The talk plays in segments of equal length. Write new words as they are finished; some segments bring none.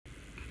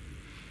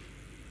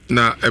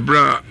na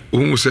ebra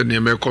who said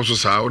near me cost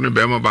us out on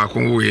Bama back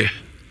on way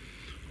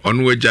on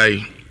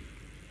Wajai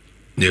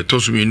near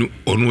Tosuminu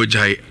on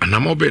Wajai and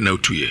I'm over now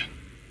 2 years.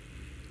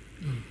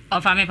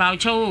 Of a me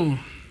poucho.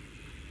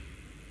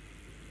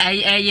 I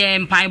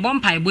am pie bomb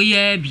pie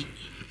boy be.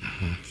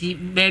 See,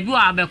 baby,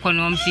 I'll be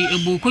econom see a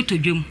book to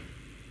jum.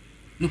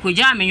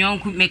 Mukojam and young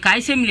could make I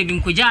same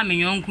living Kojam and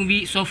young could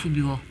be so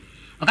fubigo.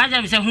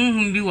 Okajam say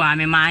whom be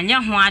one, my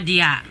young one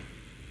dear.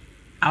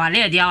 Our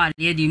lady,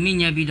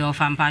 Minya be the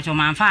fan patch of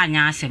my fine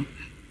yassem.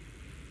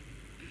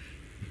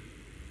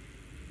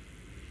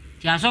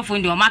 Just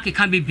often your market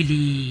can be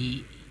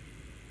believed.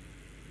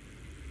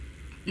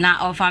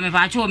 Now, of a me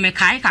patcho me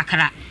kai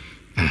kakra.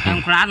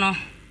 And crano,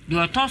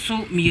 your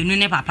torso, me you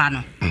ne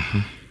papano.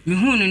 Me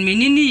hun and me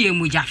nini ye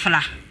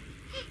mujafla.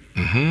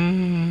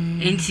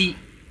 And see,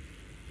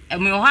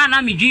 me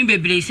ohana me dream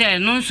baby say,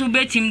 non so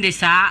bet him the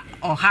sa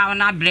or how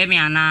na blame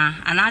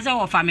ana, another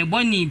of a me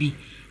bonny be.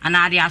 And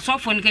I are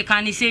softphone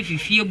can say if you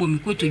fear me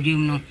go to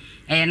dream no.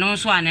 And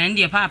also an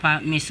India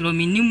papa, Miss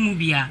Romy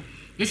Nimubia.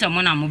 This a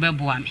mona mobile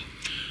boy.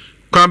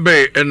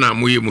 Kwambe ena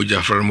muye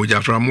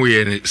mujafra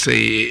muye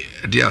say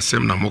dear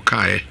Semna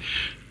Mokai.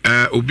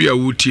 Obia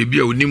wuti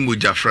bia onim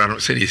mujafra no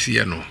se desi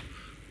ye no.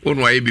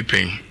 Onu aye bi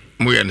pen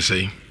muye ne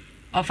say.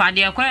 Of a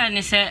dear choir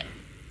ne say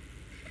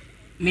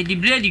me di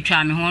blade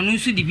twa me ho no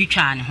su di bi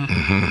twa ne ho.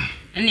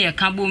 Ene ye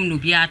ka bom no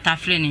bia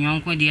tafle ne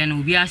yonko de na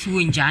obi ase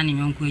wonja ne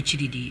yonko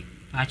akiri di.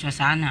 Bacho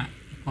sana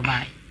ko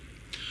bai.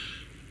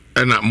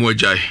 Ena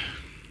mojai.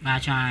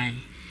 Bacho ai.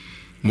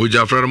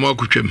 Mujafra mo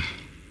akutwem.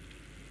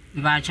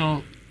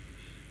 Bacho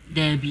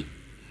Debbie.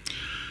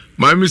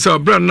 My Miss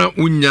Abrana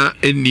unya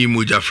eni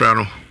mujafra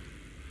no.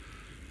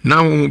 Na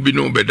ho bi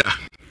no beda.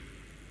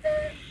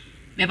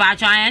 Me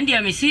bacho ai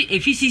and me see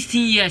if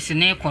 16 years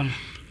na ekon.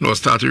 No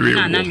start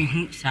real. Na me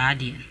hu saa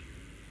de.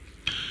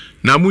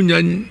 Na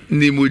munya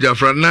ni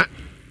mujafra na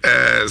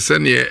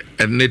sene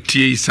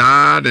enetie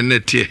saa de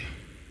netie.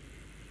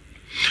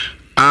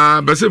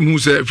 Bese mu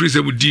se free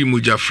se budi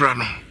mujafra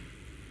no.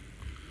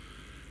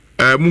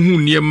 Mu hu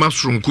nie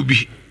masronku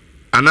bi.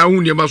 Ana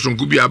hu nie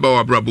masronku bi aba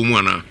wa brabo mu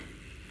ana.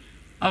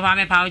 Oba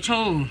me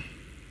paucho.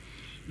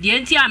 Die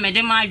nti a me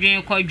de ma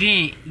dwen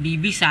kwadwen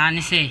bibi saa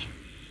ne se.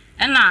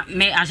 Ena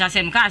me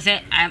asasem ka se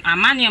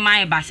amane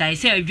ma e basa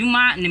se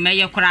adwuma ne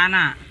meye kora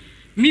na.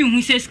 Mi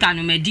hu se ska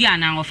no medi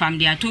ana ofam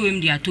de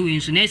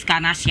atowem so na ska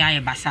na hia e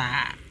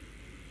basa.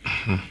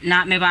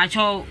 Na me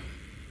bacho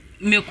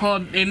me ko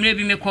emre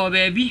bi me ko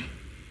ba bi.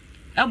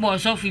 Ebo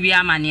sofu bi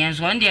amane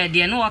enso on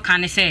de no wo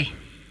kan se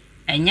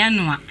enya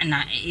no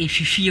na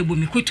efifie bo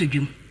me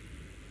kotodwum.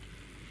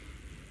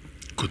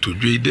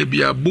 Kotodwe de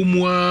bia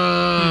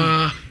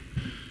bomwa.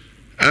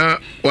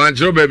 Wan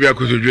jiro ba bia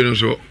kotodwe no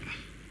so.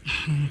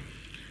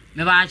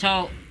 Me ba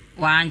cho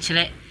wan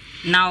chire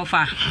na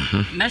ofa.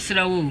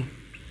 Mesra wo.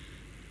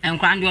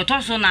 Enkwande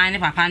otoso na ne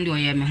papa ndi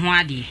oye me ho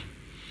ade.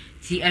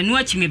 Ti anu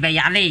achi me be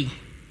yale.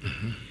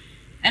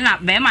 Ena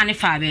be ma ne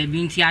fa ba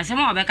bi nti asem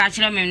obeka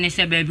kire me ne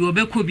se ba bi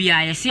obekọ bi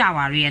a yesi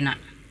aware na.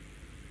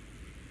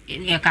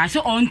 E ka se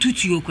on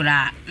tutu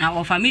okura na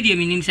o family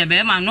mi nim se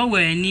be ma no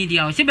we ni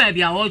dia o se ba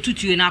bi a o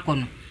tutu na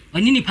kono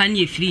oni nipa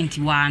ne efiri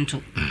nti wa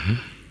anto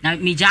na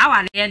mi ja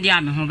awale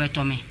dia me ho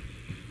beto me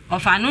o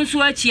fa no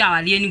so achi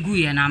awale ni gu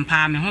ye na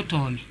mpa me ho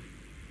to me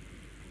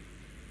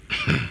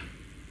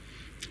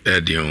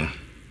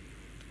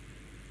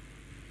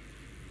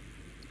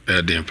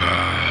Edion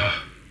pa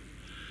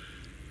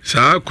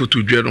sa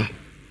kotudwe no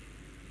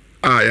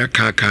ya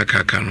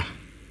ka no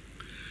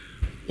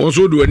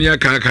onso do ani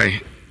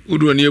aka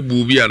udu ani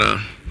ebu bi ana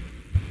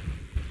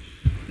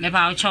me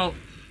ba cho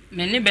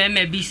me ne be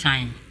me bi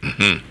san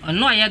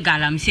ono ye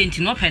galam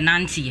senti no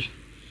penantie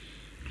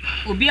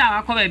obi a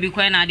wakoba bi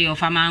kwa na de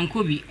ofama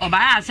anko bi oba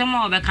ya asem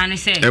obeka ne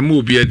se emu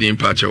obi edi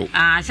mpa chew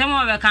asem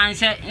obeka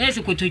se yes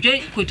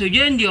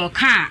kotodwe ndi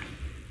oka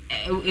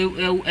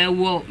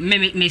ewo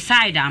me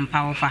side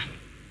ampa ofa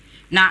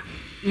na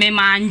me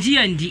manji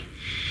andi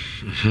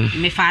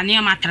me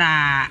fane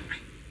matra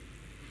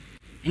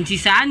nti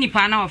sa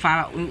nipa na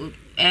ofa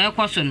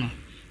ekoso no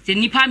se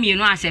nipa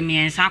mienu asem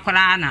yensa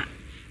kora na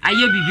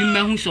aye bibi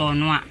mahu so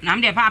no a na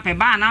me papa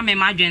ba na me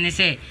madwene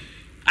se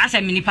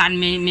asem nipa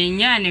me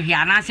nya ne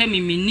hwa na asem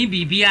me ni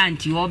bibi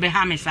anti obe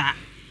ha me sa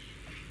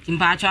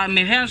timpa cho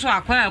me hwe so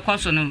akwa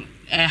ekoso no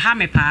ha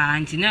me pa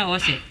anti na o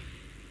se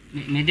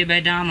me de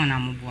beda mo na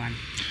mo boan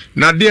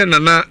na de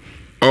na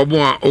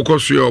obo a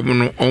okoso ye omo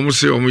no omo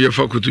se omo ye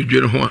fa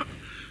kotudwe no ho a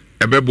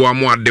ebebo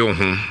amo ade ho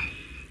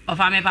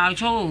ofa me pa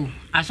cho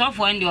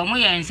asofo ndi omo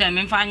ye nse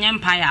me mfa nye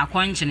mpa ya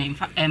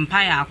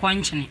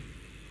akonchene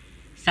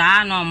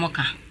saa no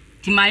moka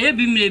timaye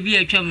bi mle bi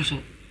atwam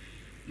so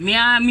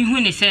mia mi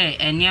hu ne se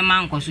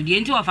enema nkoso de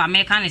nti ofa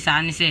me ka ne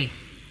saa ne se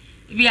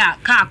bia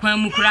ka akwan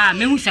mu kura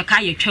me hu se ka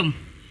ye twam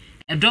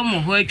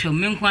edom ho atwam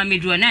me nko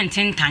ameduro na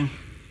ntentan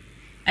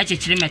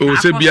echechire meta o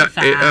se bia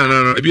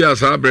bia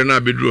saa bre na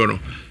beduro no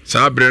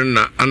saa bre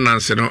na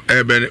ananse no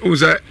ebe u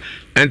se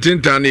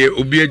ententan ne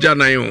obi agya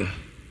nan o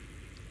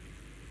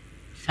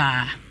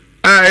saa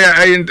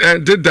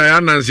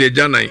ententan ananse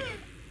agya nan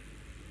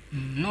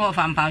no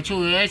fa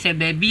mpacho e se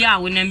baby a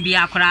wonam bi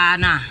akra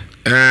na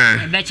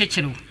be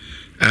chechiro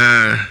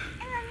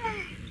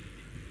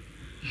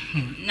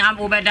na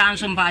bo be dan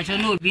so mpacho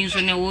no obi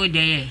nso ne wo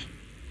de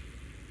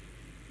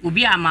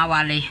obi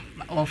amawale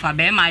ofa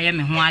be ma ye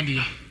me ho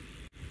ade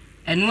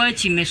enu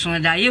achi me so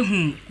da ye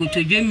hu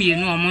kotodwe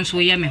mienu o mo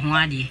nso ye me ho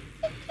ade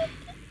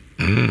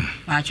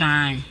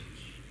Bachan.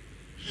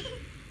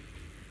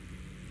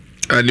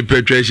 And the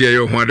Patricia,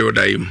 your one or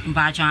dime.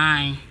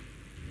 Bachan.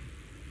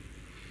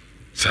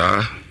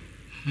 Sir.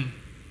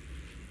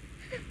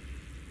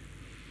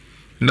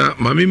 Now,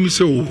 Mammy,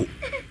 so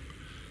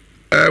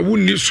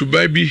wouldn't you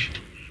subabi?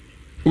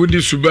 Would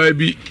you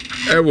subabi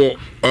ever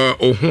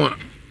or what?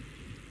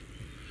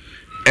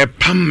 A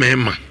pam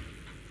mema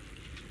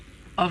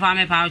of a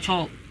me pouch.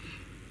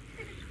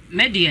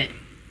 Media.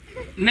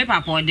 Me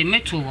papa de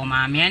meto wo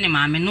ma me ne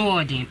ma me no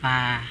odin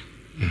pa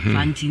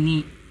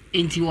fantini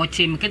enti wo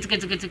tem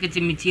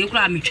kete me tie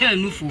kura me twa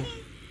anufo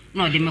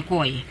na ode me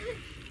koye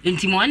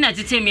enti mo na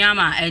tete me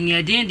ama ani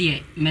adin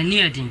de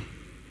mani adin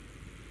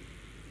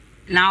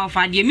na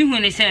ofa de me hu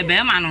ne se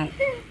be ma no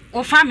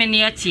wo fa me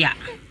ne atia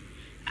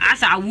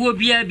asa awo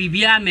bia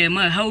bibia me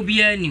ma ha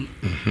bia nim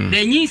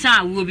be nyin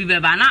sa awo bi be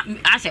ba na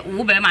asa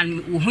wo be ma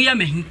wo hu ya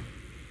mahi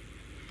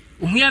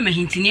wo hu ya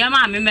mahi ntini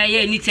ama me me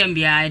ye ni tem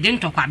bia de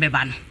ntokwa be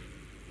ba no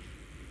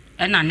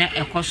ena ne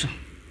ekoso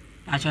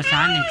acho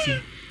sa neti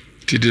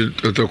tidi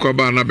tokwa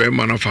ba na be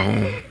ma na fa ho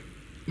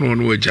no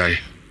no wajai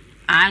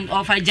and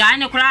of a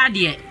jane kra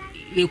de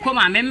we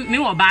koma me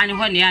wo ba ne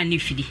ho ne ya ne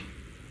fidi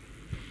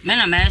me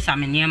na me sa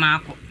me ne ma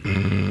akọ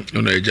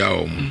no na eja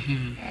o mu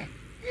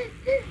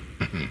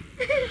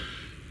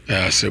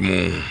ya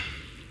semu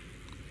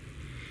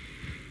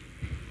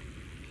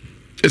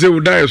ese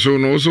udai so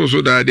no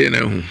so da de na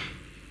hu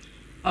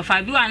of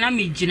a bi wa na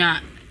me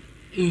gina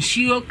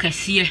nsuo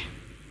kase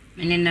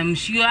mene na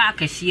msuo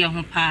akase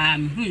ho pa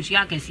me hu nsuo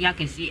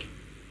akase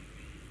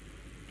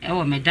e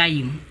wo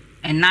medayim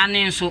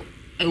enane nso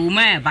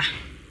ewuma eba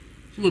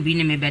so obi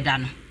ne me beda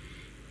no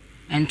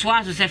ento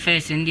aso se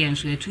first ndi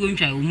nso etuo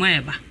ntwa ewuma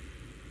eba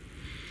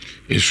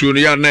nsuo no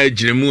ya na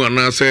ejiremu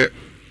ana se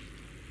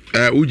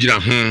ujira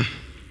ho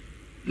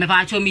me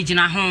ba cho mi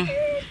jina ho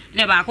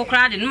ne ba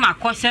akokra de no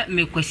makose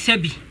me kwasa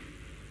bi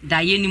da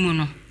ye ni mu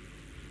no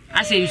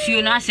ase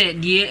nsuo no ase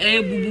de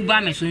ebubu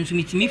ba me so nso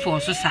mitimi for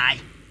so sai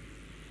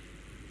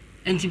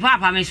enti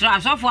papa me so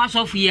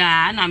asofu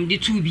ya na me de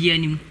tu bi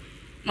anim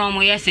na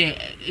mo yese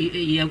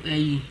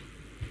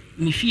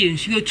mi fie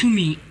nsuo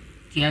tumi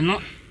tie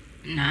no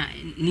na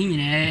ni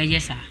nyina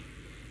yesa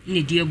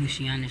ne di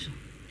abusua ne so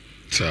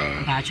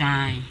sa ba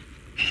chan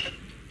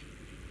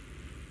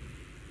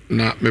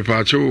na me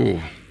pa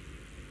cho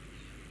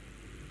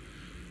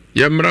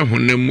yamra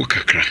honam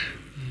kakra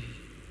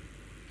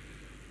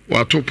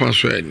wato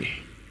paso ani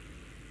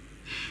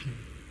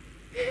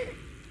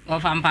o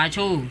fam pa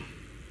cho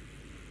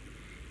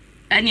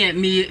ani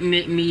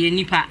me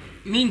nipa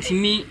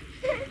mintimi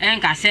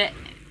enka se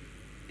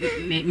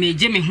me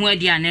je me hu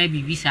adi ana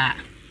bibisa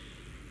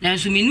na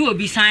nso me ni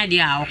obi san de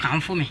a o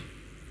kanfo me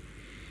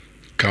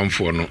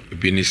kanfo no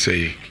bi ni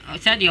sei o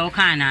se de o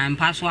kan na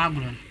mpa so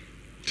agro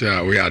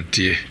ja we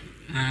adie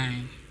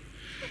ai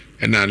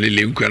ena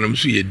lele nkwanam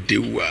so ye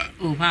dewa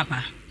o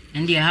papa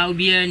ndi ha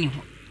obi ani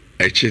ho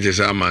e chite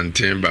sa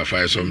manten ba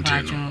fa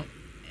something no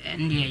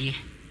ndi ye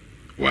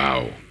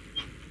wow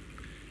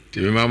ti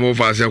me mama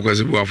fa se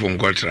kwase bu afo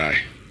nko try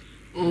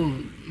oh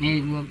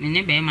me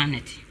ne be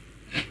maneti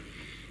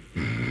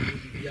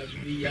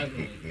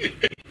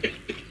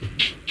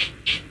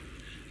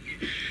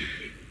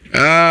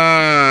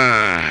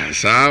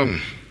sao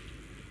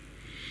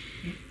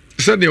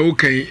sani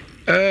okay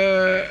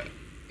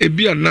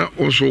ebia na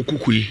oso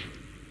kukui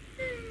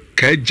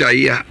ka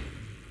jaya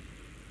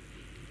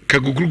ka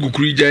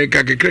guguru jaya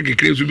ka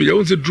kekre so bi ya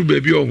onse dru ba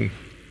bi ohun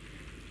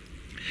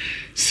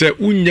se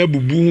unya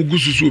bubu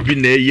gususu obi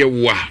na eye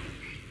wa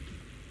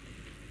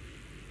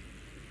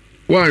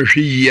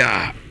hwe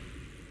ya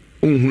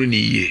onhuru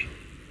ni ye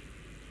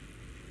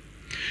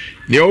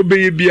ne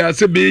obeye bia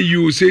se be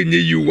yu se nye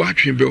yu wa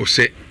twen be o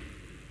se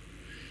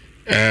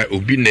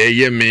obi na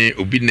eye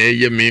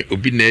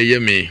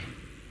me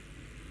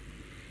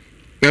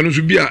nanu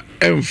so bia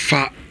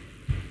emfa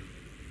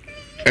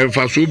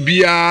so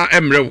bia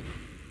emrew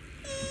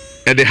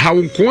e de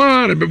hawo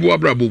kwa na bebo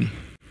abrabom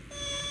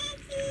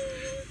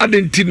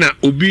adentina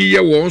obi ye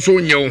won so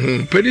nye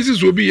ho penisi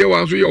so obi ye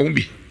wan so ye ho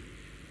bi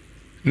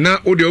na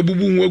o de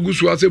obubu hu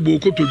agusu ase bo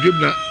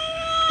kotodwem na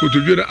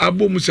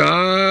abom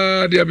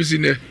saa de abisi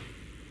ne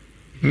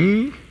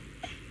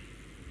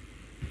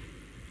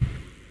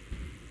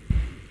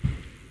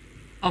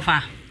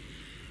ofa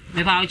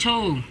me ba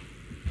ocho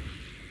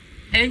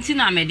enti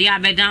na me de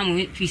abedan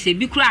mu fi se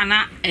bi kura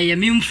na eye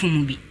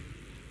memfum bi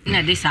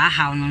na de saa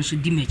haw no so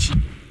di machi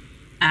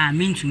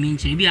mentumi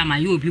nche bi ama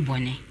ye obi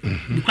bone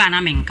bi kura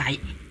na me nkai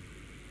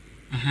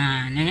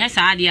na nya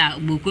saa de a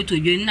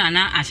bokotodwe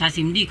na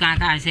asasim di kan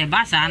ka se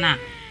ba saa na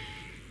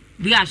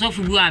bi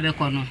asofu bu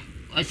abekọ no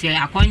o se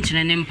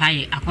akonkyene ne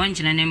mpaye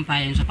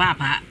nso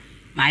papa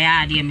ma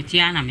ya de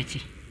metia na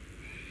meti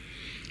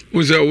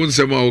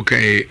Unsema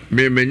okay,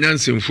 me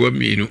nyansimfo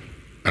mienu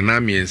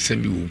ana miensa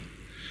bi wo.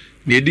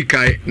 Na edi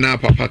kai na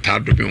papa ta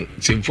adome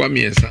simfo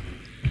miensa.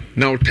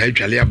 Na utai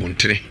twale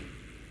abontere.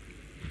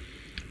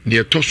 Na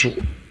etoso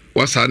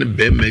wasa ne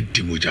bema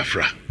di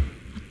mojafra.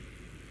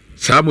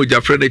 Sa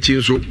mojafra na chi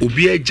nso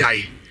obi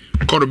agyae.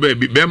 Kodo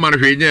bema no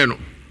hwenye no.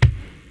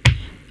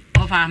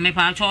 Ofa me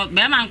pa cho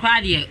bema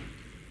nkra de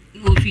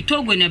ofi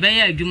Togo na be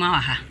ya adwuma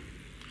wa ha.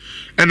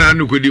 Ena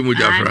anu kodi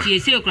mojafra. Ati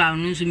ese kra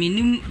no nso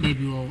minim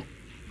baby wo.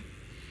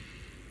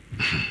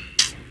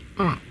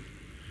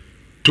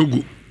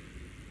 Togo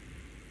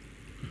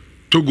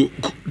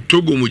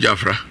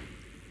mujafra.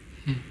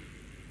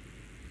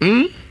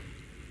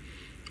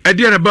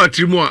 Adi na ba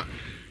trimu a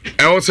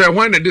e wo se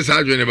hwan na dis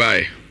adwene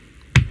bae.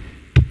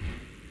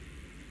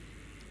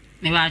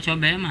 Me ba cho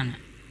be man.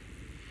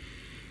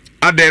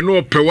 Ade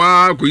no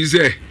pewa ko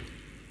ise.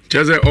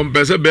 Cheze on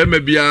pese be ma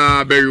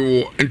bia be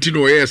wo enti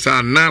no ye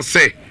sa na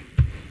se.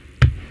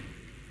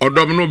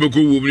 Odom no be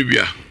ko wo mi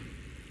bia.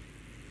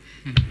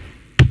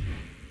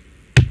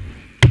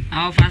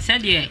 Our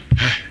said ye,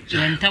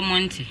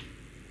 Monte.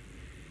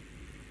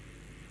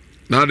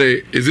 Now,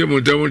 is it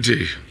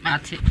Monte?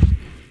 Mate.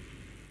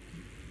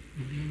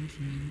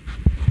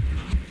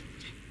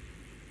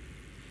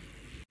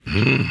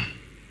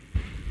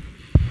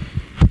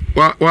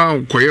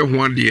 Wow, quite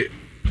one day.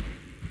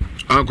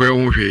 I'll go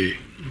home here.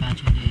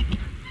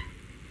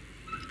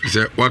 Is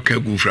what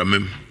can go from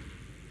him?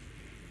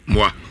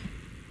 Moi.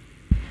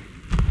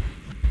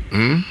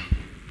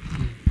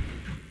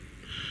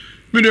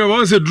 Me no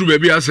wan say Drew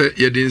baby ase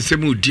ye de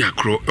nsem odi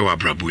akro e wa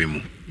brabo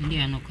emu.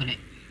 Ndi no kole.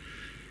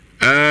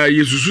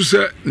 Yesusu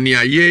se ne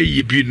aye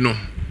yibi no.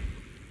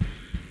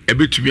 E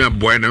betumi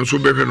aboy na nso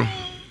behwe no.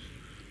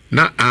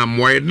 Na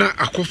amoy na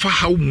akofa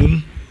haw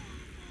mum.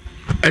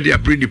 E de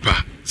abre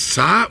nipa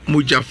saa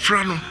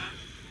mojafra no.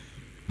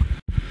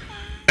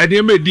 E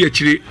de me di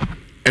akire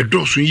e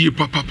doso yi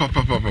papa.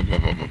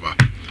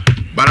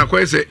 Bara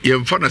kwa se ye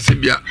mfa na se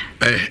bia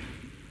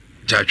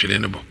jaatwene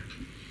ne bo.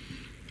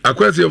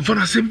 Akwese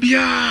mfana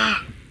sembia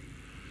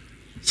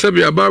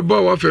sabi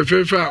ababa wa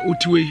fefefe a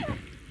utiwe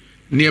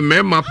ne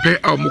mema pe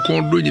a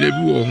mokondo nyina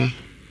bi wo ho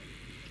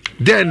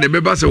den ne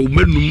beba se wo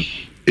manum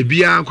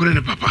ebia ankore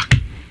ne papa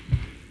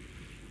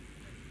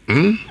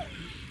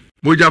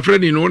mojafra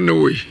ni no ne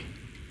wo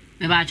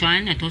me ba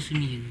chwan ne to su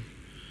ni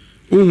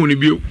uhu ni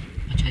bio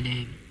acha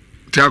de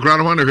ti akra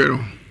no na hwe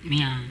no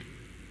mia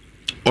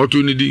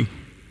otu ni di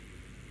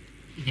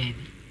de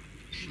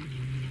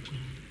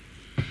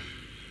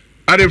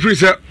Ade free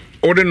say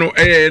ode no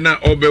na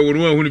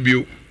obewuru ahunu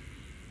bio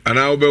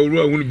ana obewuru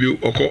ahunu bio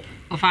oko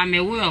ofa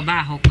mewu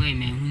oba hoko e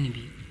me ahunu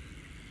bio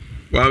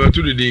wa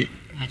betu didi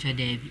acho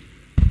de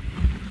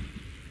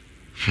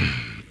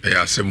bi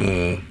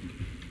asemo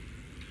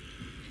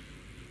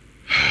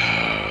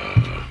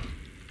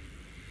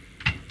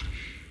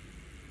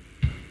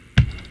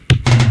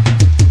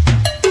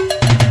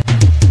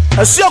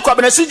Asio kwa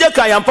bena sije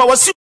kan yampa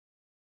wasi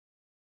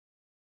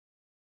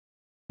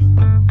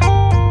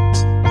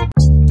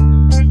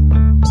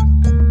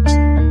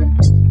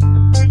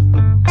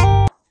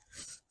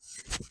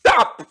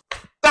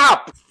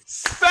Tap,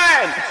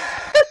 send.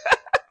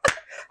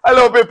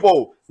 Hello,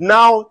 people.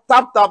 Now,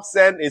 tap,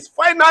 send is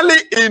finally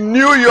in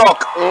New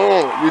York.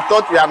 You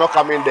thought we are not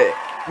coming there.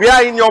 We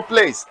are in your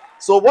place.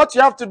 So what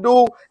you have to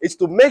do is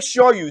to make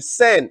sure you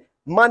send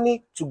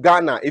money to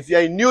Ghana. If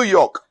you're in New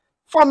York,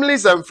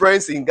 families and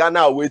friends in Ghana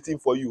are waiting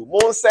for you.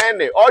 More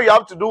send it. All you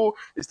have to do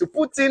is to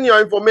put in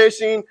your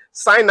information,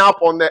 sign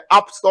up on the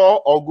App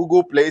Store or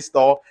Google Play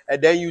Store,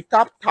 and then you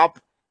tap,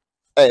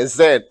 and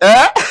send.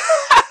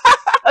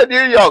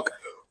 New York,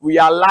 we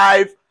are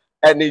live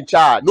and in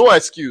charge. No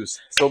excuse.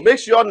 So make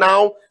sure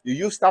now you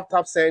use tap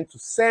send to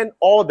send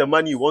all the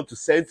money you want to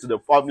send to the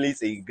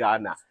families in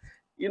Ghana.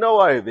 You know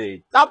what I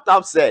mean? Tap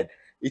send.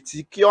 It's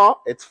secure,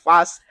 it's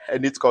fast,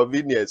 and it's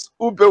convenient.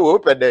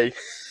 Open day.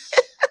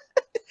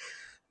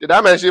 Did I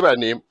mention my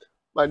name?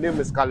 My name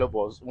is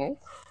Calabos.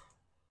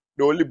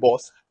 The only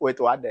boss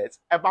with what that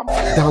ever.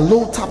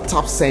 Download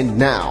tap send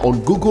now on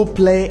Google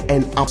Play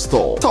and App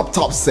Store.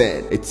 Tap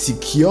send. It's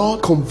secure,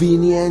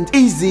 convenient,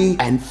 easy,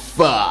 and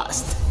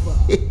fast.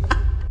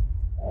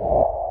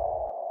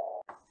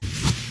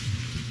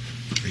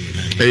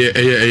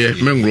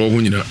 Mengro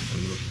hunyina.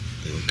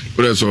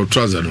 Ore so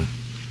trouser no.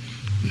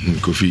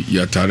 Kofi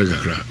ya tare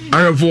kakra.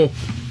 Ayefo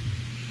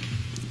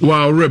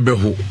wa rebe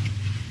ho.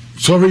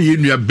 Sorry you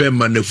nua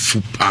bema na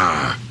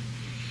fupa.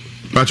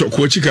 But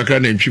ko chi kakra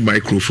na ntwi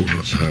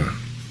microphone.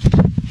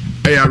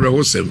 Eya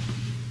rehosem.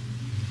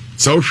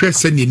 Sa wo hwe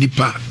se ne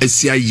nipa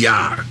asia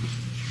ya.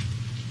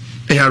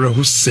 Eya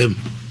rehosem.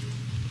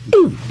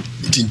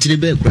 Tintini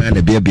be kwa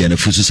na bia na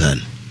fusu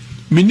san.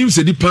 Minim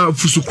se nipa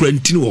fusu kra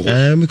ntini wo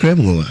ho. Me kra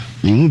mo wa.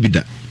 Nhu bi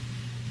da.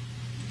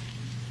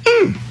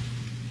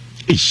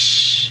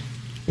 Ish.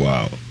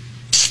 Wow.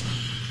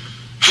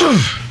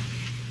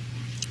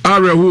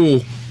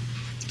 Areho.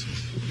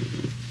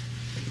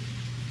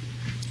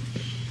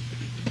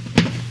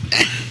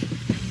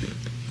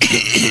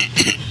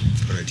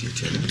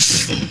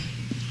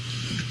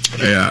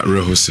 Yeah,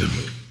 Rehosem.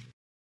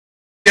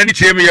 Yani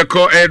tiemi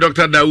yako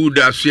Dr. Dawood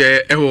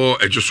asye ewo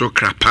ejoso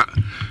krapa.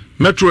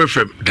 Metro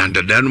FM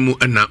dandadanu mu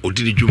na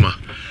odini juma.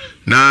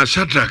 Na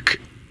Shadrack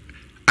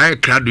ay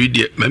krado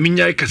ide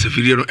maminya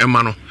kasafiri no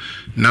ema no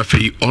na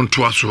fei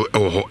onto aso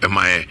ewo ho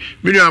ema e.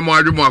 Minu amo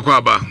adwumu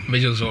akwa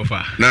Mejo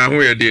sofa. Na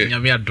ho ye de.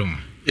 Nyame adom.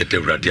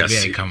 Yete wrade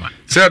ase.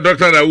 Say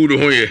Dr. Dawood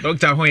ho ye.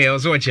 Dr. ho ye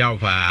oso chia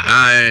pa.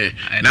 Ai.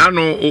 Na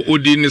no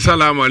odini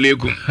salamu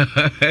alaikum.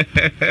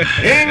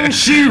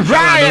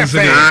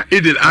 Nhyira.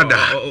 Idil ada.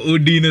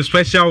 Odini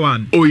special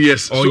one. Oh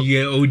yes. Oh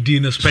yeah,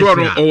 Odini special.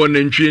 So o na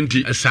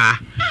 20. Sa.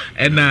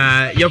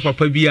 And your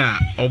papa bi a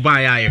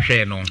oba ya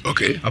yehwe no.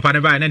 Okay. Papa ne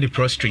ba na the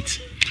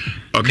prostrate.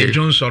 Okay. The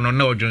Johnson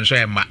no Johnson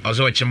e ma.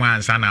 Oso chima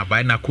ansa na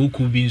ba na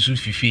kuku bi nsu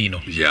fifi no.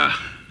 Yeah.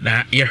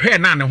 Na yehwe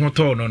na ne ho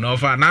to no no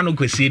fa na no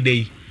kwesi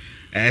dey.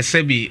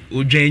 Sebi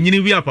odwanyini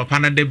wi a papa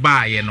na de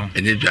baaye no.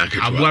 Enye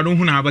dwanketo. Aboa no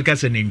hu na abaka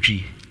se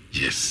nantwi.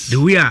 Yes. The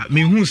way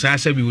me hu sa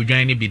sebi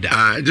odwan ni bi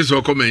da. Just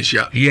o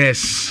commentia.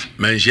 Yes.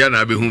 Mentia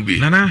na be hu bi.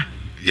 Nana.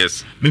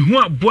 Yes. Me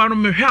hu aboa no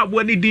me hwe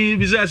aboa ni din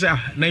bi sa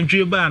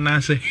nantwi ba na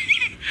se.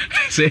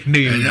 Say no.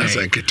 Enye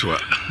sanketo.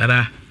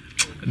 Nana.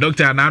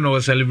 Doctor na no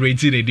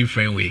celebrating a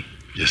different way.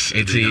 Yes.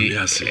 It's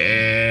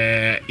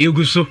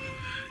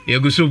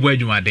Yeguso bo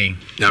adwumaden.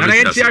 Na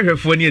yenti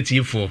ahwefo ne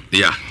atifo.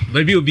 Yeah.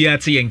 Baby obi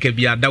ate yenka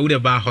bia Dawood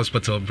Eba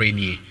Hospital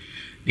brainy.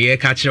 The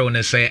ka kire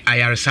won say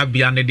ayaresa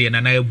bia ne de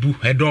na ebu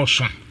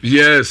edoso.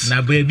 Yes.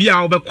 Na baby a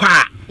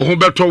obekwa a ho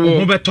beto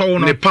wo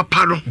no ne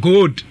papa no.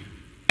 Good.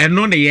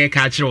 Eno ne ye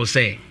ka kire wo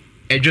say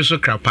edwoso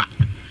krapa.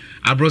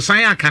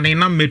 Abrosan akane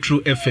na Metro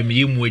FM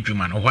yemu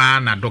adwuma no hwa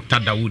na Dr.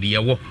 Dawood ye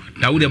wo.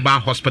 Dawood Eba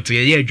Hospital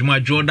ye adwuma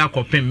joda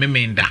kopem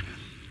memenda.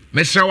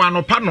 Mesra wa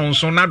no pa no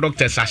so na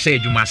doctor sase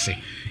adwuma se.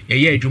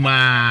 Ye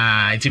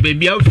adwuma nti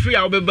baby a free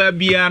a obeba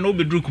bia na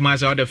obedru kuma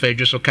se ode fa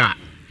adwoso ka.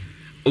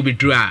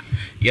 Obedru a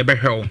ye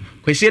behwew.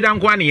 Kwesi da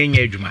nkwa na ye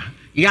nya adwuma.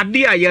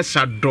 Yade a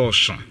yesa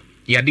doso.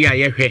 Yade a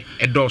ye hwe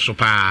edoso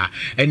pa.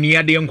 Eni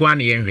yade nkwa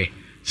na ye hwe.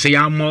 Se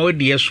ya mo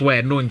ode yeso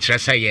e no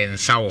nkyeresa ye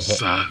nsa wo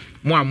ho.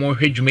 Mo a mo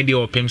hwe dwumede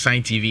opem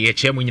sign TV e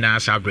che mo nyina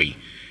asabre.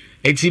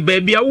 Enti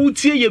baby a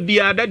wutie ye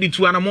bia da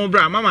ditu ana mo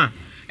bra mama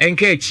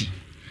enka achi.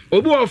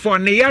 Obi ofo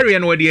ne yare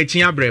no de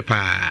achi abre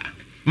pa.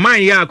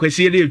 Man ya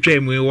kwesi de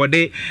twam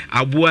wode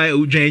aboa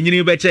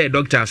odwanyini be che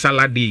Dr.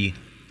 Saladi.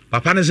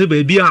 Papa ne se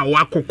baby a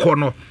wakokọ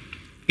no.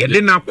 Ye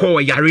de na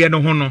kọ yare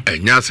no ho no.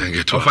 Enya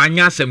sanketo. Ofa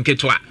anya asem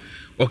keto a.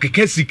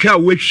 Okeke sika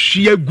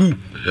wahwie gu.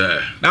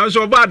 Yeah. Now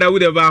so bad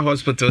Dawood Eba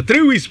Hospital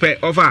 3 weeks pe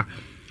ofa.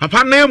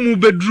 Papa na mu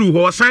bedru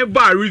ho sign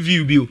bar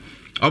review bi.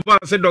 Oba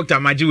se Dr.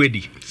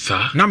 Majiwedi.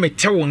 Sir. Na me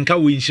tewo nka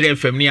wo Nhyira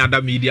FM ni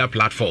other media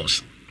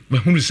platforms. Me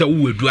hunu se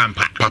wo wedu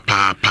ampa.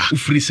 Papa.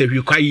 Ufiri se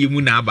hwe kwaye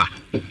mu na aba.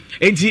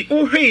 Enti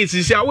wo hwe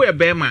sisi a wo e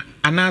bema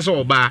anasa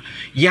oba.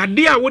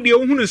 Yade a wo de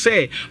hunu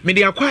se me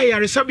de akwa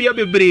yaresa bia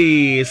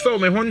bebre. So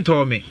me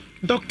honto me.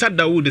 Dr.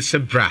 Dawood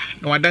Sebra.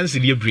 Na wadanse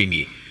de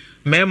breni.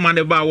 Me man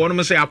de ba wonu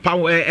me se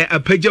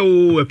apaja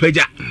o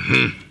apaja.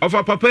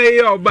 Ofa papa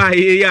ye oba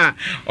ye ya.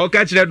 O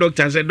ka kire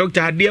doctor say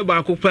doctor ade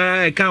ba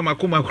akopa e ka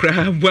makoma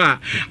kra ba.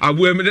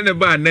 Abo em de ne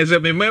ba na se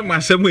me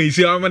masem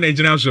esi o ma na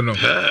gina so no.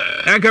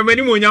 Anka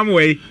mani mo nyam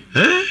we.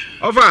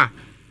 Ofa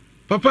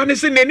papa ne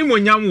se nani mo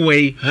nyam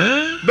we.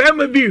 Ba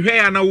ma bi hwe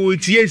ya na wo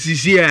tie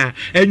sisi a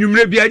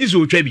anwumre bi agi so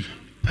otwa bi.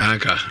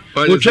 Anka.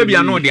 Otwa bi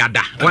ana o de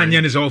ada. Wanye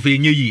ne se ofa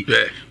enye yi.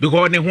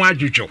 Because ne ho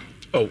adwudwo.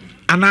 Oh.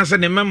 Anasa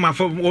ne memma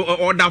fom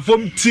order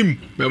fom team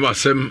memma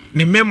sem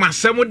ne memma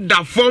sem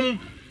da fom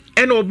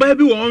ene oba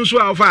bi won so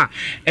afa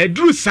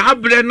eduru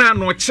sabre na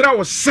no kira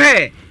wo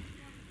se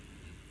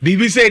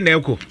bibi say na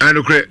eko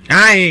anokre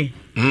ai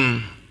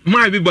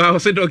ma bi ba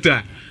say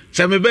doctor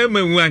se me be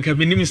ma wu anka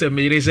bi nim se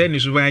me yire se ni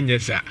so ba anya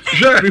sa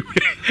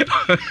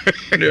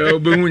ne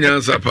obehu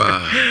nyansa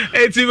pa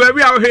eti ba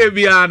bi a he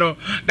bia no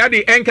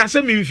daddy enka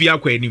se me mfi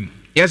akwa anim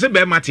ye se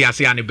be mate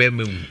ase ane be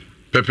ma wu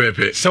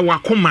pepepe se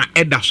wakoma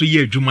eda so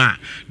ye adwuma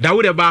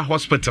Dawood Eba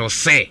Hospital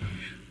say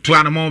to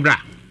anamo bra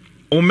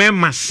o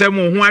memma sem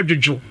ho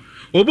adwodwo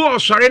obi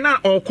osore na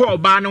okọ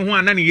oba no ho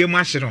ana ne yemu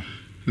ahye no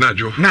na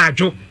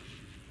adwo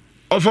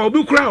ofa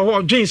obi kura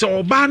ho dwen se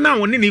oba na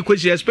woni ne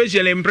kwesi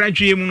especially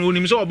mpratwe yemu no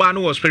onim se oba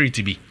no was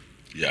spirit bi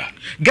yeah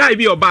guy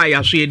bi oba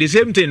ya so ye the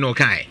same thing no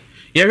kai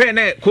ye hwe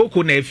na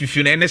koko na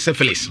afifi na ne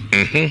syphilis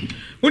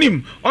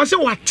unim o se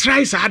what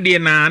try sa de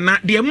na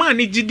de man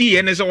ni gidi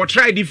ye ne se what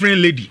try different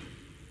lady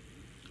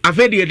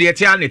afedi de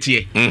tia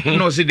netie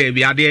no se de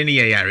bia de ne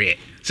yare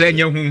se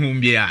nya hunhum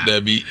bia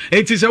da bi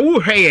enti se wo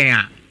hwe yen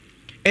a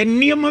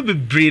eniema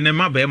bebre ne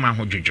ma ba ma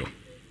hodwojo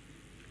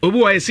obi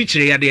wa esi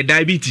kire ya de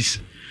diabetes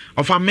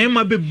of a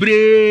mema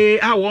bebre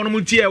a won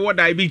mu tie wo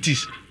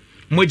diabetes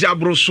moja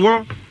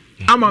broso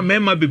ama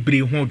mema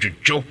bebre ho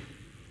dwodwo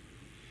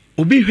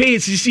obi hwe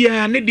sisi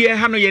a ne de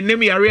ha no ye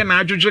nem yare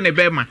na adwodwo ne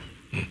be ma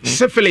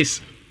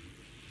syphilis.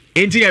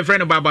 Enti your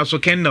friend Baba so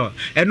Kendall.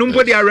 And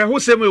nobody are who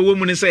say a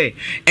woman say,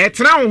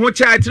 Etra ho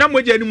cha, etra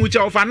moja ni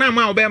mucha of an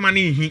ama obey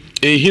money.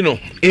 Hino.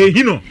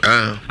 Hino.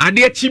 A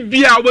dear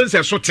Chibia won't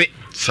say sote.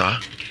 Sir.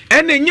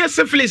 and then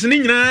syphilis ni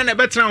nyina na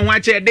betra ho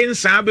ache den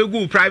sa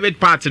begu private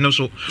part no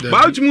so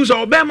ba utumu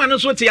so obema no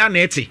so te ya na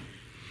eti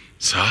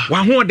sa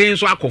wa ho den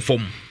so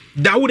akofom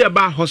Dawood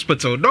Eba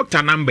Hospital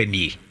doctor number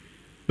ni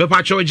be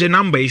pa charge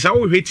number is how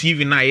we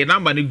TV na ye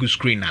number ni go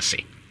screen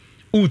ase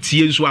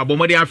utie nso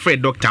abomode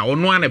afred doctor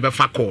ono na be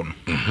fa call no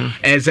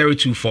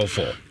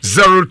 0244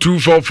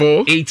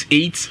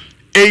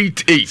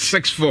 88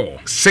 64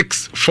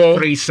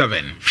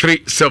 37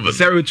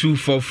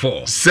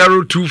 0244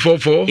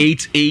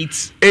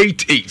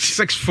 88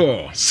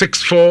 64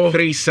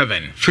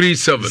 37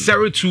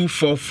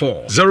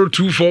 0244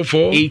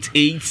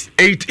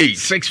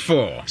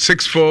 88 64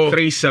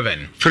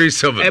 37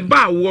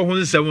 eba wo ho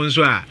nsem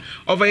nso a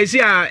of esi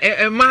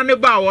a man ne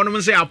ba wo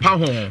no say apa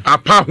ho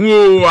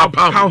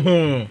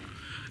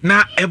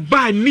na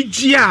eba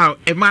nigi a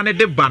man ne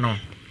de ba no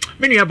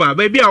menu aba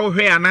baby a wo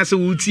hwe anase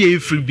wo tie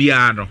efri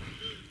bia no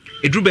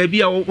edru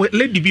baby a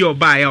lady bi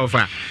oba ya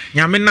ofa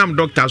nyame nam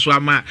doctor so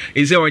ama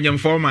ese onyem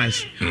 4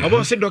 months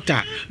obo say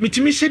doctor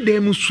mitimi se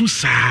dem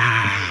susa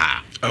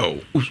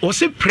o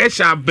se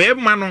pressure be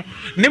ma no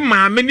ne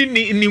maame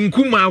ni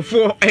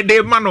nkumafo e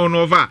de ma no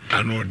no over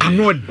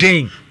ano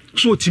den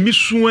so timi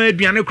suan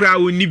aduane kra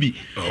woni bi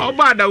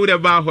oba Dawood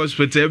Eba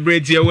Hospital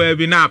bretie wa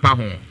bi na apa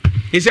ho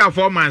ese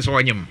 4 months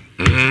onyem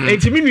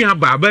enti menu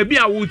aba baby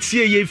a wo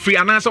tie ye free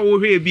anasa wo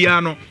hwe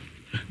bia no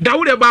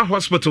Dawood Eba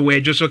Hospital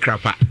we jo so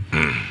krapa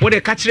wo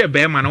de ka kire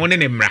be ma no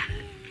ne mra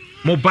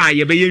mo ba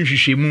ye be ye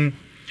nhwehwemu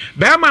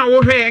be ma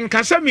wo hwe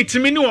nkasa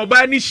mitimi ni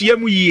oba ni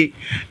hyiam yie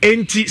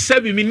enti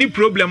sabi mi ni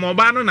problem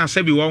oba no na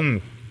sabi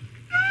won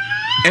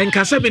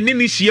enkasa be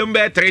ni hyiam be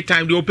 3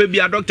 times de opa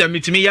bia doctor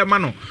mitimi ye ma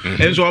no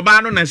enso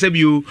oba no na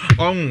sabi o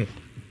on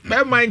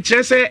be ma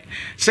nkyese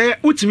se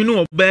utimi ni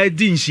oba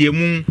di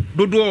nhyiam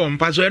dodo o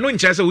mpa so eno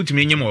nkyese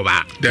utimi nyem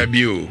oba da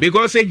bio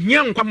because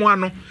ehia nkwamo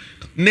ano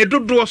ne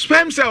dodo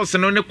sperm cells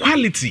no ne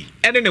quality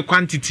and ne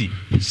quantity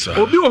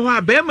obi wo ho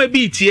a be ma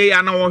bi tie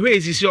ya na wo hwe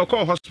esisi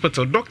okọ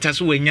hospital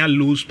doctors we nya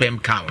low sperm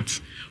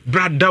count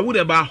brother Dawood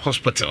Eba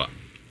Hospital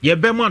ye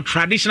be mo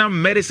traditional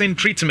medicine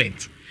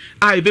treatment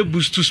I be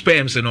boost to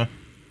sperms no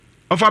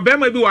of a be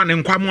ma bi wa ne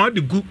nkwamo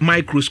de good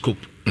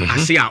microscope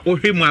ase a wo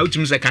hwe mu a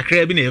utum se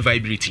kakra bi na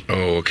vibrate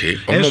okay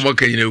omo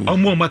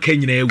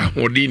makanyina ewu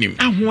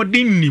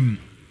ahodinim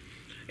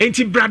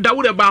enti brother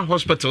Dawood Eba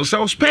Hospital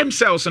so sperm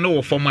cells no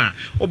wo form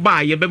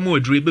oba ye be mo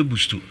adure be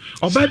boost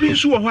oba bi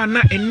nso wo ho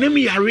na enem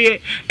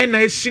yare na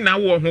asi na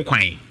wo ho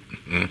kwan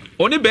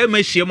oni be ma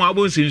hie mo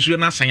abo nsensuo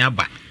na san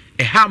aba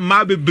ha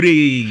ma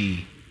bebre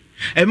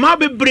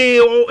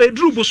o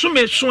edru bo so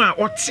me so a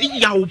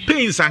oti ya wo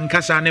pains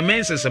ankasa ne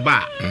menses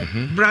ba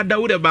brother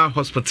Dawood Eba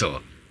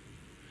Hospital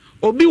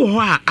obi wo ho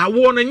a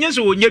awo no nyese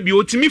wo nya bi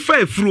otimi fa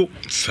afuro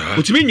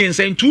otimi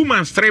nyensen 2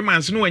 months 3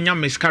 months no anya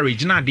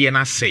miscarriage na de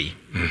na say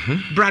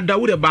brother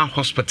Dawood Eba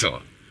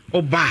Hospital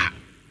oba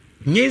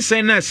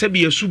nyensen na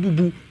sabi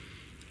asububu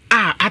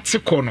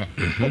atiko no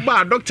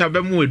oba doctor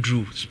be mo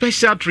adru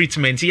special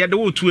treatment ye de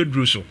wo tu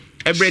adru so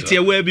ebrete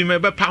we bi me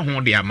be pa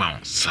ho de ama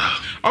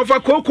ofa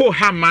koko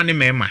ha ma ne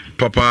mema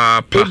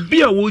papa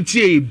obi a wo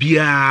tie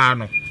bia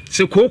no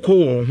se koko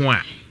wo ho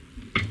a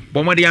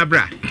bomode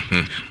abra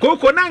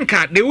koko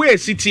nanka the way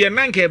city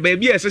nanka ba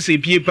bia sese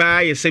pie pa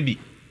ye sabi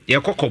ye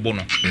kokobo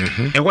no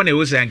ho na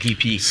wo se anka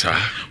pie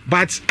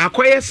but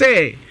akoye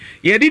se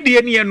ye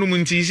didie ne enum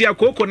ntisi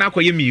akoko na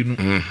akoye mienu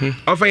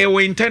ofa ye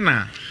wo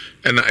internal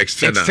and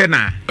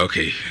external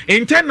okay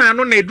internal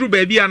no na edru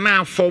ba bia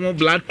na form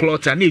blood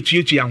clot na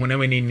etuetu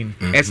ahonam anin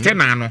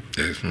external no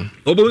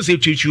obo se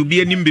etuetu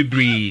bi anim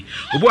bebre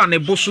obo an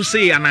eboso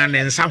se ana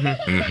ne nsa ho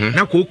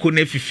na koko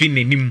na fifi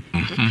nanim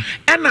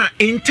na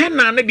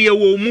internal na de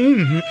wo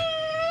mu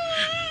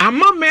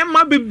ama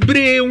mema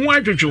bebre ho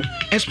adwojo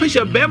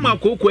especially be ma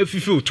koko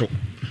afifi oto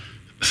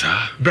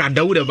sa brother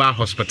Dawood Eba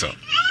Hospital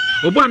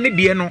obo an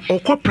de no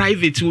okọ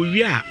private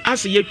owi a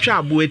ase ye twa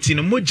abo ati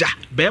no moja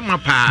be ma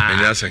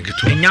pa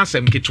enya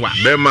asem kitwa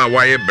be ma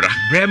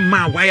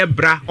waye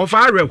bra of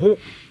areho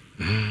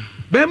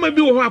be ma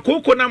bi wo ho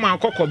akoko na ma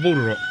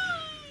akokoboro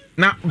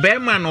na be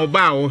ma na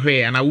oba wo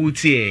hwe na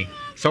wutie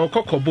se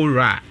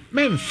okokoboro a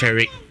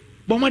memfere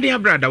bomade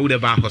brother Dawood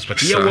Eba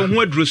Hospital ye wo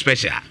ho aduro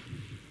special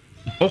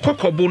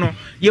okokobo no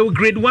ye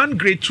grade 1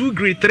 grade 2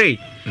 grade 3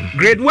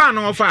 grade 1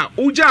 no fa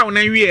uja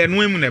na wie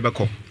eno emu na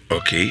beko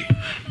okay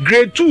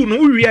grade 2 no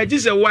wi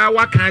agise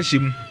wa kan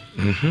hyem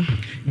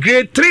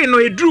grade 3 no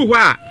edru ho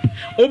a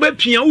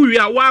obepia wi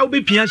a wa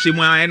obepia hyem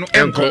a eno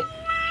enko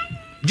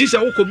gise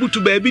wo ko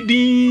butu ba bi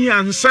din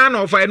ansa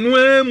na ofa eno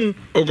emu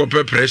ogo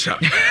pressure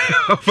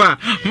ofa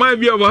my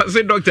bi obo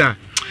say doctor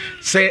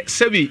say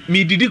sebi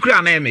mi didi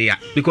kra na eme ya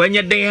because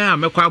enye den a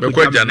mekwa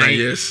abuja na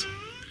yes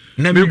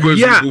na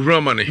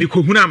mi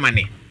ko huna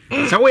mane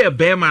sa wo ye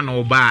be ma na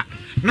oba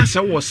na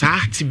sa wo sa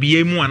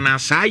tibie mu ana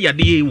sa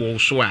yade ye wo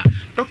so a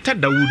Dr.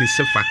 Dawood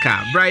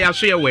Sefaka braya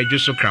so ye wadwo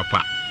so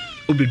krapa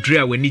obedru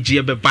a wani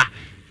gie beba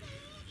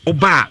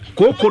oba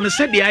koko no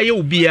se de aye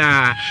obi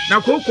a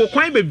na koko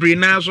kwan bebre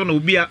na so na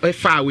obi a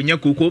fa wonya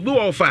koko obi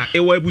wo fa e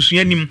wo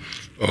abusuanim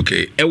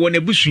okay e wo na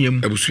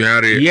abusuam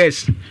abusuare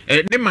yes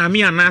ne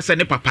maami ana sa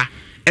ne papa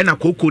ɛna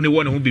koko ne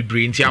wɔ ne ho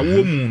bebree nti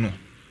awo mu no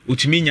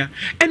otiminya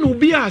ɛna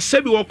obi a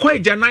sɛbi wɔkɔ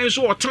agyanan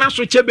so ɔtena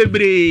so kyɛ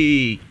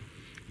bebree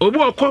obi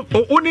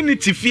ɔkɔ oni ne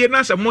tifie na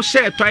sɛ mo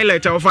share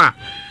toilet ofa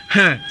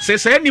sɛ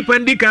sɛ nipa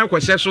ndi kan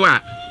kɔhyɛ so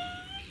a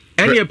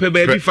ɛne pɛ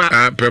baabi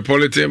fa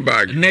polythene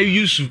bag na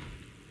use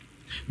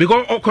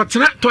because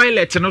ɔkɔtena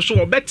toilet no so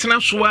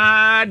ɔbɛtena so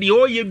a de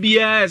ɔyɛ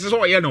bia sɛ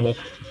ɔyɛ no hɔ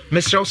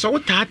mesrɛ sɛ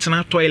wotaa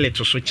tena toilet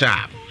so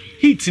kyɛ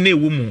heat na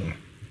ɛwɔ mu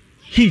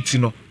heat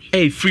no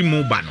free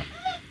mobile no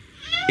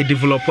e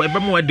develop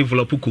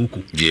develop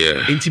koko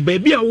enti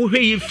baabi a wo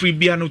hwɛ yi free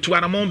bia no to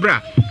anamon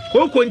bra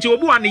koko enti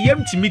obi wa ne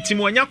yam timitim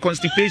onya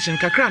constipation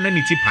kakra na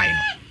ne ti pai no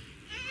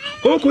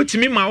koko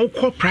timi ma wo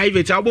kɔ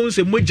private abo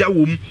nse moja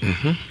wom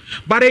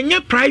but enye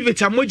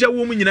private a moja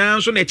wom nyina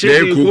nso na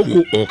kyerɛ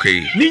koko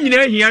okay ni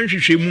nyina hia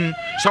nhwehwɛ mu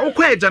sa wo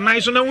kɔ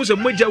agyanan so na wo nse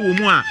moja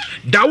wom a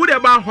Dawood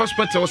Eba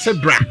hospital se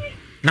bra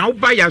na wo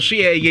ba ya so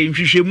ye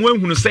nhwehwɛ mu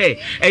ahunu sɛ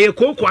eye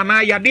koko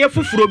ana yade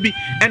foforo bi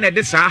ene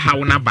de saa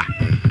hawo na ba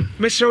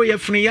mesrɛ ye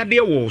funu yade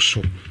wo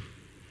so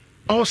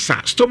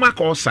ulcer stomach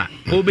ulcer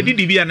obedi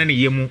di bia na ne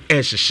yemu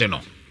ɛhyehyɛ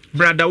no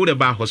bra Dawood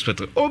Eba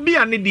hospital obi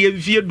ane de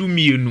vie du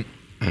mienu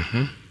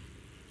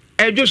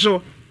ejo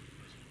so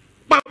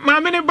ma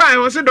me ne bai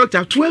was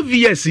doctor 12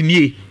 years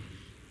nie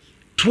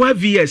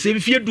 12 years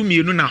vie du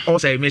mienu na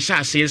ulcer me sha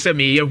ase se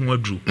me ye ho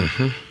aduru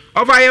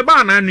ofa ye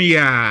ba na anu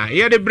ya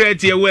ye de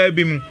bread ye wa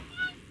bi mu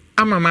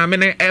ama ma me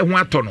ne ho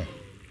atɔ no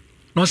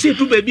no se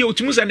du ba bi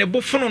otimu se ne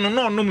bofono no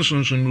no nom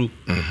sunsunru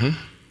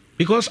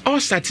because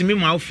ulcer timi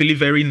ma feel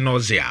very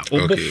nausea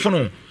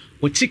obofono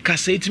oti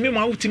kasa timi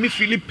ma timi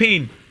feel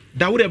pain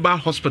Dawood Eba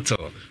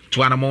hospital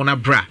to anamona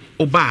bra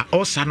oba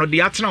ulcer no de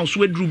atena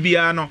so aduru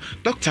bia no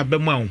doctor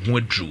bema ho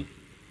aduru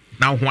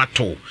na ho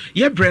ato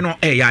ye bre no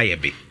ya ye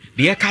be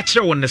de ye ka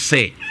kire won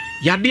se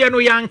yade no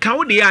yanka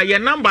wo de ya ye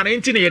number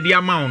 19 ye de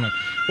ama no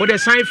wo de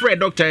sign for a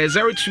doctor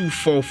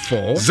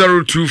 0244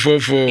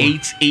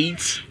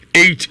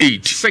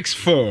 88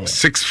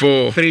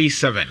 64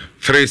 37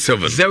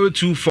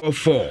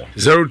 0244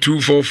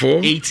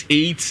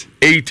 88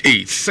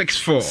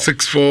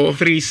 64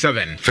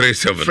 37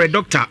 Fred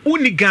doctor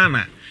uni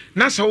Ghana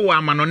na so wo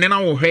amano ne na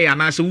wo hwe ya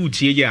na se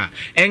wutie ya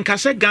enka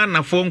se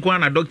Ghana fo nko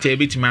na doctor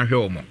ebetima hwe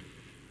omo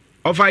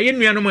ofa ye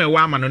nuanom e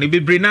wa amano ne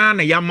bebre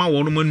na ya ma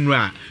wo no manu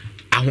a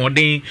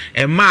ahoden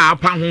ema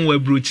apa ho wa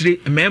brochire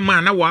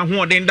mema na wo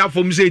ahoden da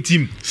fom se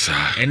tim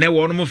ene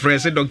wo no mo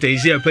frese doctor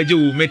isi apagye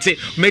wo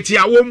meti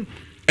awom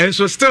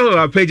enso still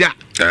apagya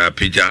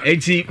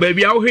enti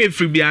baby awo he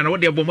free bia na wo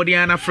de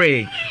bomodian na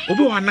frɛ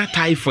obi wa na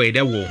typhoid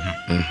e wo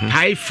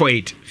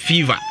typhoid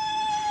fever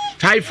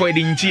typhoid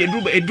nti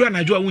edu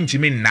anadwo a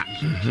wuntimi nna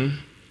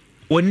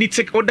woni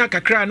tik oda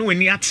kakra na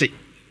woni ate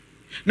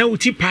na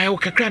uti pai o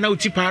kakra na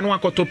uti pai no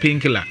akoto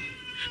painkiller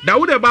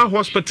Dawood Eba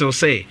hospital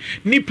say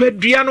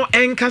nipadua no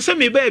enkasa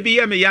me ba bi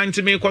ya me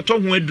yantime koto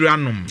ho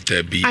aduanom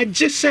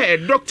agye say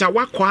doctor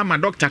wakwa ama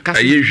doctor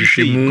kasa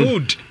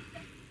good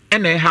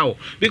ene how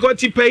because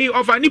ti pay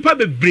offer nipa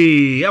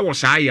bebre e wo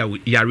saa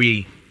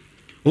yare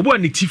obo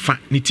ni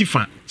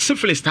tifa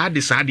syphilis ta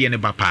de saa de ne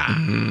bapa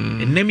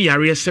enem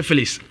yare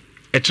syphilis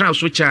e tra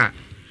so cha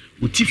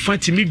uti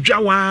fatimi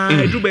dwawa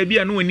edu ba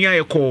bia no ani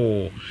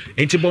ayeko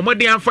enti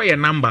bomode anfa ye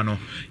number no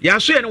ya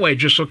so ye no wa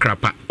dweso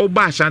krapa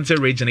oba Ashanti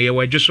region ye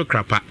wa dweso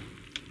krapa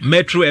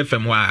Metro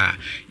FM wa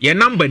ye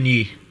number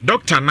ni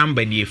doctor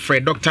number ni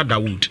Fred Dr.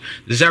 Dawood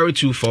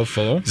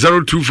 0244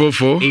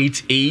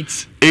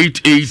 88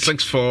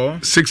 64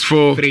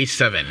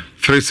 37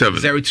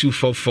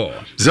 0244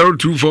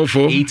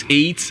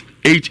 88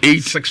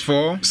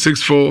 64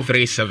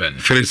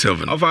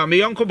 37 of our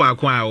yonko ba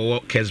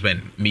kwa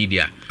Kesben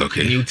Media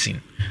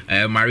Newton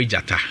Mary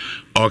Jata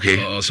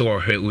so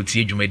her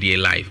uti dwumadi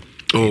live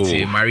it's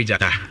Mary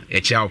Jata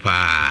echa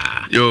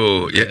pa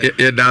yo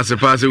ye dance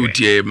pass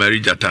uti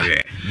Mary Jata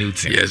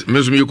Newton yes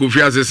meso me ko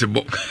fiase se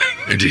bo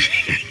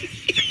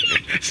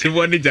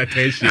Simone Jata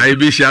I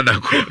be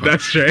shadako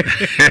that's right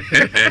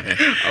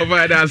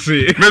over that's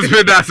it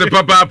meso that's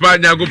papa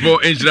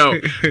nyagopo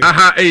enhira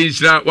aha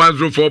enhira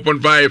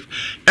 104.5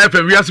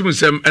 FM wiasum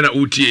sem na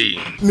uti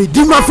me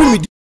di ma fu me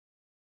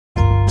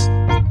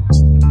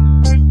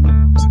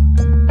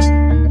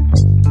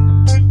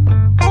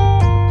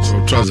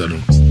so trouser no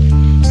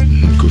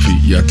kofi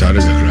ya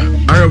tare kakra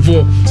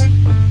ayefo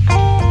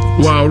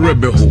wa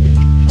rebeho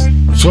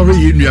sorry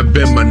you nua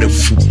bemma na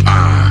fu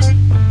pa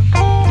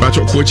but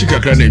ko chi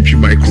kakra na ntwi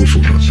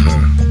microphone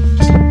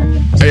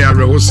aya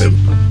reho sem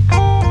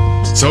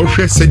so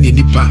hwe se ni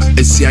nipa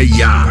asia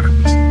ya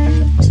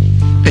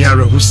aya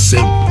reho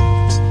sem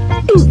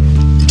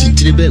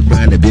tintiri be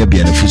kwa na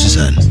bia na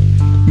fususan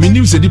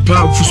minim se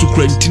nipa fusu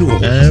kra ntini wo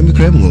mi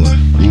kra mu wa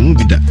mi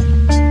bi da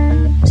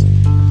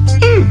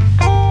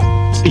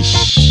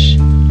ish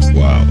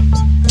wow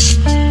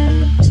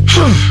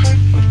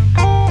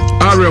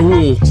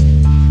areho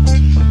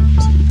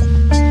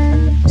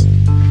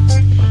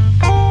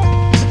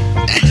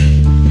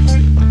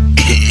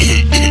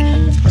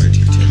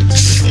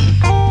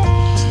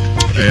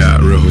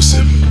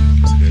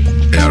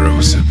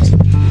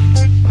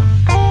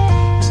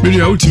Mini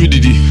out me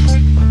didi.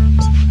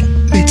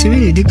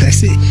 ntimi de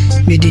kase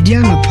me de dia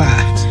no pa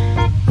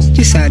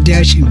ki sa de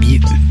a chimbi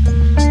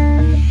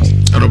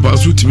Aropa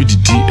so timi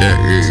didi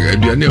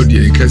aduane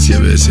odi kase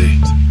be say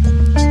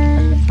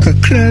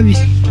kakra bi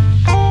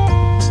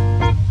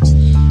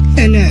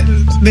ena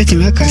beti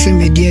me kase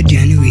me de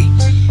aduane we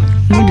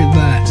mo de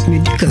ba me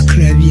de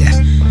kakra bi a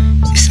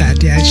sa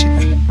de a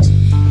chimbi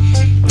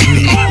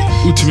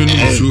utimi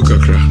no su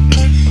kakra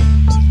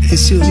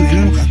eso me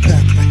no kakra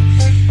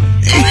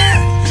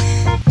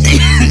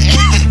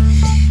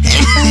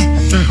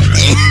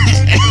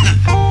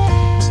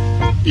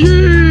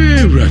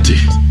yeah rati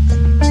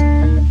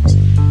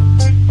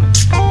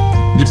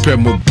the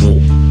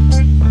mobo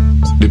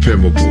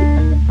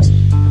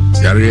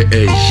yare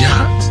ya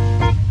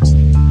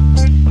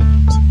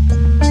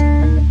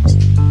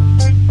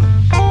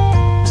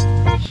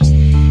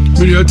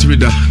Miri otimi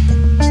da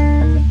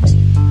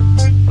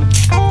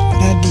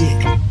Daddy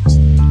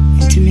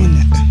ntimi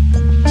na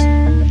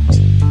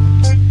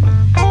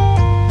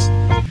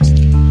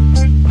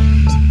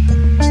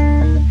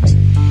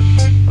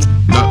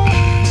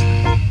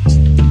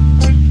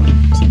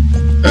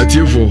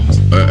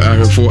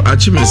for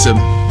achimesem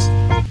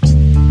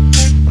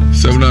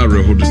semna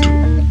rehoduto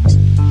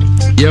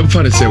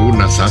yemfa ne se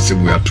wona sase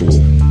mu ato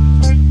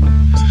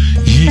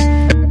yi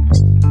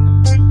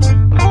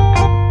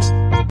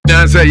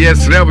na say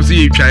yes rebo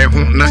si twae ho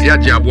na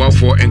yaje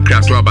aboafo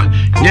enkrato aba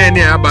nye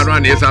ne aba no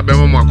na yesa be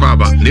mo akwa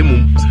aba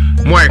nemum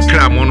mo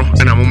ekra mo no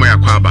na mo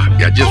yakwa aba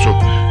yaje so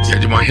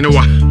yaje mo hene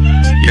wa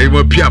yaje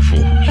mo piafo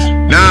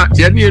na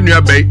ya ne enu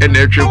abai na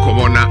etwe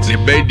komo na ne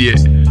bai die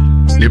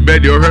ne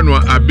bedi ohwenu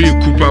abi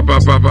ku papa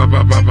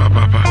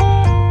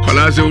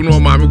kola se unu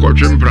ma mi ko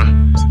twempra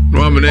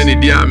no amena ne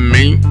dia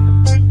men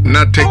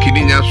na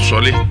tekini nya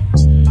sole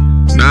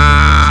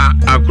na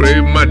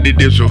akure ma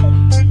dede so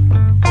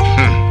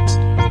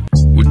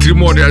utri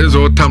mo de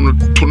azo tam no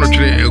to no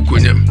twere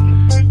ekonyam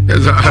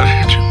eza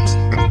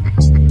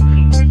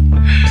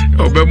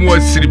obe mo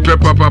asiri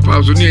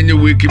papa so ne enye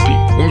wekipi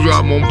onzo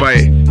amompa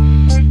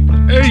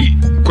ei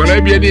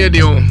kola bia ne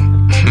de on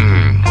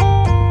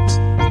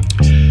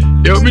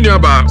Yo bini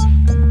aba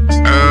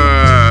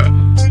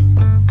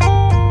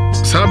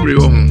sabri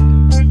wo hu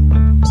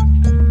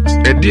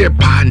e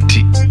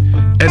panti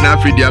e na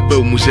afidi aba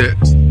mu se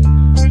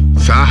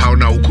sa ha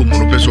na ukumu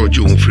no pese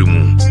oje hu firi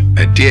mu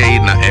e de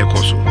na e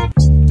koso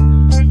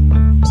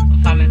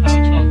fame pa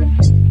cho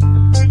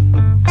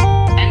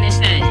ene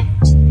se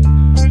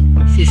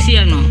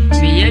sisi no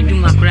me ye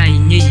adwuma kra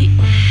nyeyi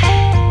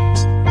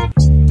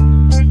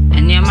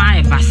ene ma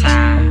e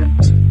basa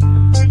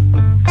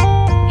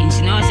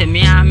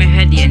me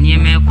hwede ene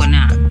me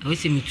kona o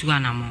se mitu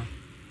anamo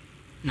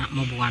na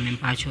mobo wa me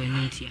mpacho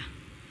ni ntia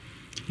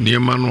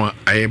niema no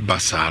aye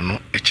basa no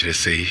e kire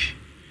sei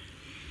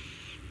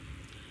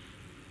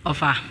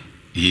ofa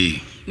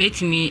yi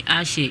metimi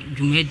ahye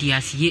dwumadi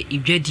asiye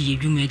idwadi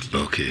dwumadi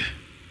okay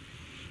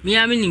mi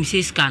amenim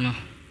se ska no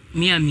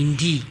mi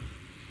amindi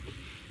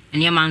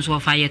ene ma nso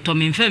ofa ye to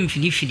me mfam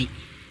filifili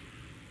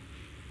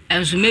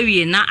enso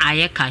mewie na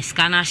aye ka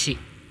ska na hye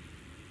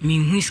mi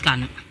hu ska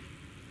no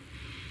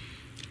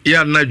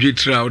ya na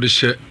dwetira o de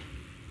hye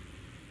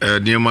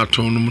niema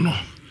tonum no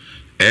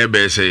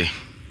be say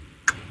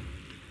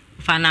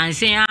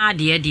finance a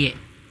de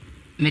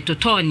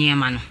metoto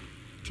niema no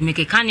ti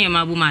mekeka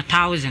niema bu ma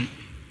 1000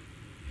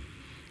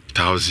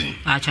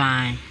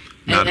 achai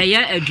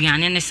ya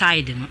aduane ne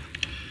side no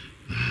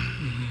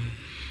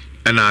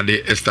na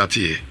de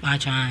estati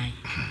achai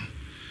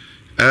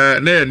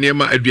na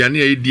niema aduane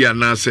ya idi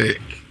ana say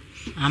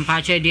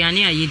ampacho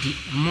aduane ya yidi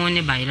mo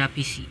ne bayra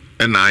pisi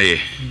na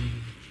aye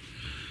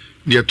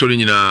dia to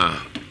nyina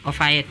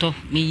ofayeto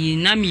mi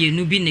na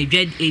mienu bi na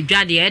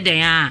edwade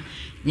eden a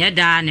nya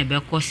da na be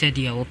kose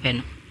de wo pe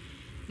no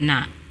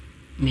na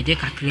me de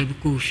kakra bi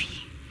kofi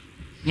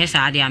nya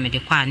sa de a me de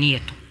kwa ne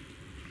yeto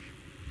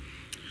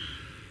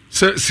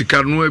se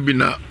sikarno bi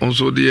na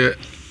onso de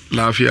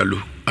lafia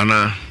lu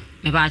ana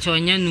me ba cho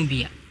nya nu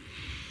bia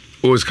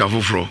o ska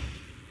foforo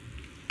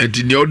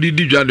enti ne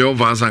odidi dwade on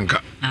fa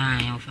sanka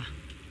ya ofa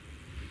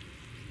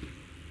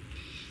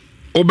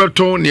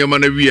obeto ne ma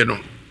na wie no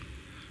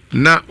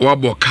na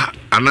waboka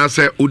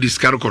anase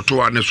udiskar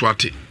koto ane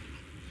swati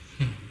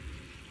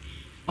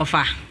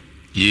ofa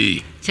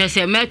ye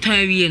se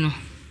meton wie no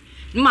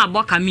ma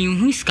boka mi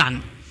hu ska no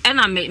e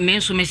na me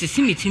nso me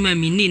sisi mitima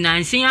mi ni na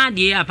nsen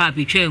ade ya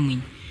papa twa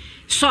mu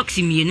socks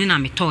mi enu na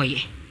me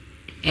toye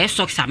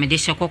socks a me de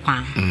hye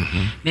kokwan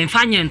me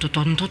mfa nye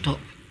ntoto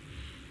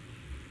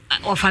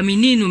ofa mi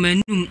ni no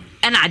manum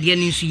e na ade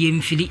ni nso ye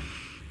mfili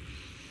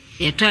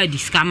ye to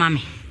adiska ma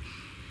me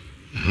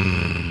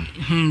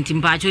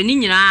timpacho ni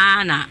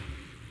nyina na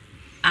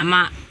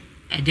ama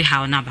ede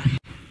hawo na ba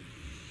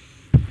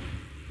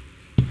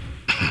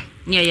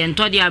nye ye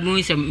nto dia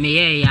mu se me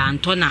ye ya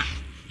nto na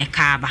e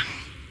ka ba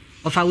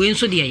ofa we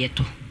nso dia ye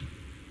to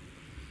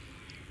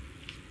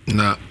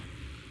na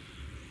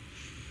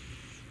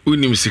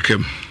unim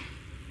sikem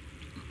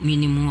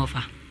minimum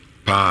ofa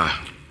pa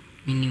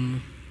minimum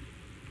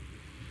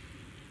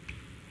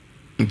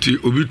nti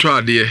obi to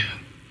ade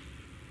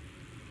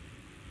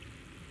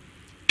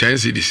 10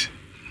 cities.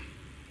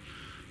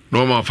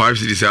 Normal 5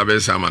 cities are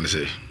best man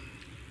say.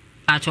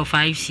 Part of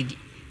 5 city.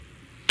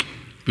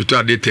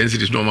 Between the 10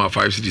 cities, normal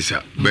 5 cities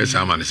are best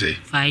man say.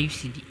 5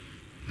 city.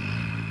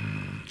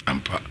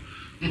 Ampa.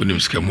 When you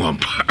scam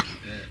ampa.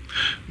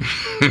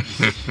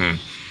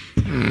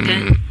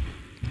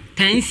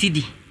 10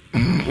 city.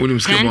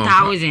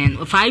 10,000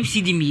 or 5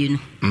 city me.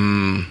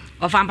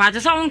 Of I'm part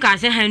of someone can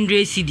say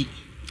 100 city.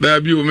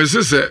 There be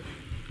Mrs. say.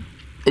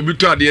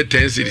 Obito the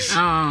 10 cities.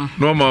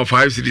 Normal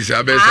 5 cities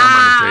are best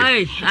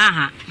man say.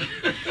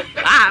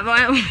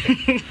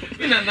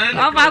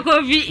 Ofa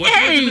Kofi.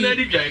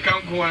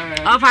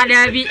 Ofa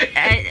Debi.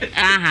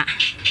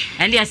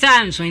 And the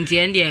Sam 20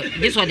 and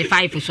this was the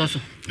 5 for so.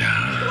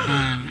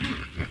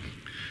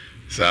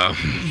 So.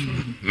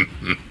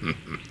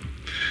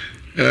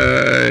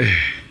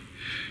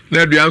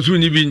 Na duanso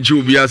ni bi nche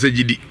obi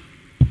asagidi.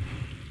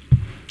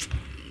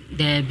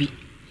 Debi.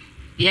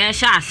 Yeah,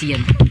 shasi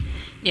en.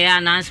 Yeah,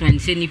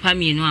 announcement say nipa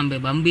mienu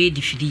ambeba mbe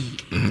di fidi.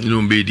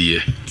 No mbe di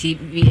e. Ti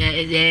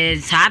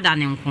saada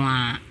ne nko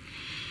a.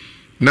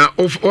 Na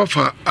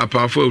offer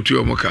apafo otu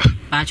omoka.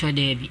 Pacho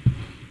Debi.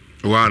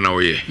 Wa na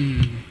oye.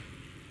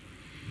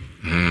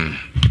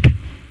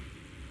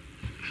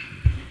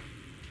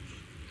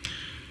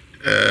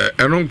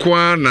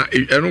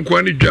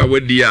 Enonkwa ni dwa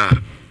wadi a.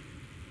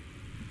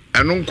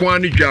 Enonkwa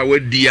ni dwa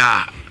wadi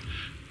a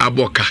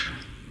aboka.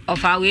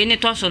 Ofa we ni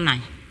to so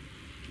nan.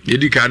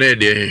 Yedi ka na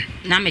ede.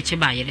 Na meche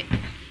bayire.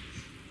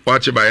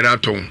 Wache bayire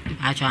aton.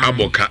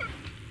 Aboka.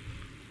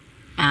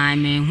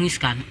 Me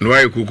huska. No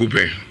ayi kuku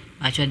pe.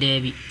 Pacho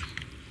Debi.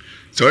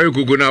 So ayi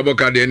kuku na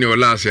aboka de ni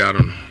ola ase aro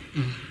no.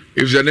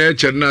 If ze na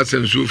eche na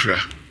sensufra.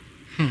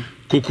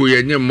 Kuku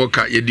yenye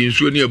moka yedi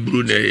nsuo ni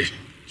aburu na ye.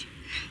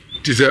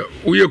 Ti se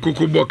uye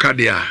kuku boka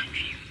de a.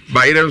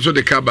 Bayire nso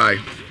de ka bai.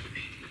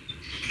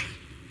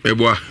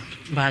 Eboa.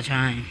 Pacho.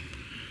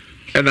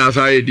 Ena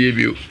asa ye die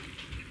bio.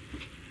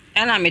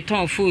 Ela me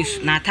ton fus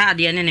na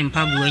atade ne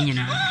mpabu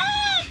anyina.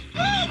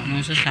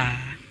 No so sa.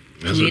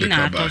 We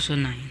na to so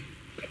nan.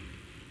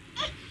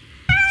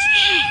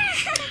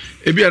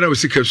 Ebi ana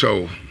osika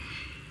so.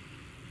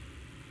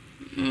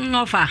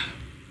 No fa.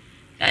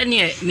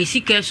 Eni me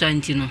sika so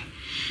antino.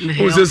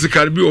 O se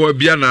sika bi o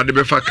bia na de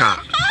be fa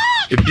ka.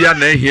 Ebia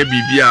na ehia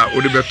bibia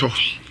o de beto.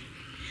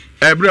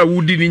 Ebra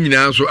wudi ni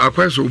nyina so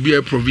akwaso obi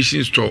a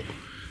provision store.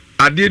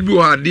 Ade bi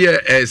o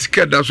ade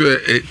sika da so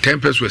 10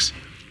 pesos.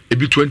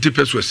 Ebi 20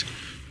 pesos.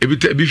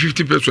 Ebi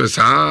 50 pesos.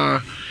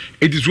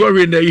 It is what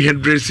we na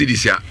 100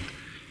 cedis ya.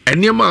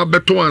 Enema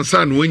beto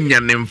ansa na wonya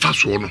ne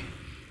mfaso no.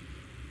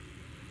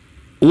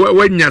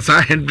 Wonya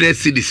sa 100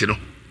 cedis no.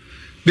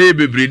 Na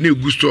bebre na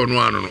gusto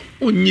no ano no.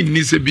 Onyi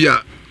ni se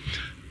bia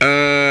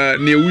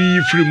ne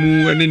wi free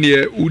mu ane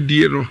ne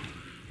udie no.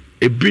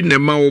 Ebi ne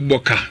ma wo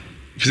boka.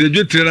 Fise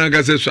dwetre na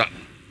ga se so.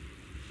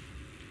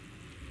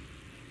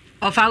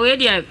 Ofa we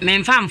de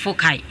memfa mfo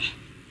kai.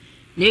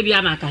 Na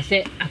bia maka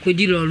se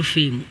akodi lolu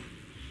femu.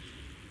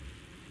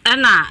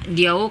 Ana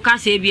de o ka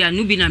se bia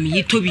nu bi na me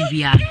yito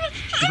bibia.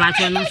 Ba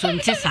cho no so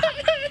ntesa.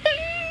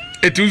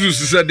 Etuzu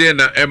sisa de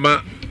na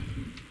ema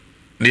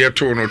ne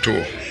yeto no to.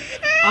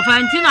 Ofa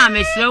ntina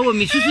mesra wo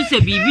mi susu se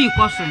bibi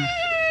koso no.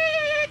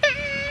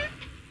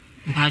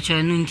 Ba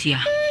cho no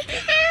ntia.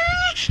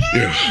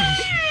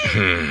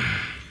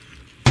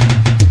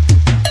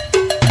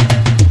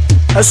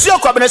 Asuo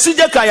kwabena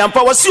sije kan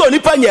yampa wasi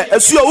onipa nye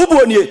asuo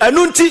ubuonie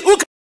anu nti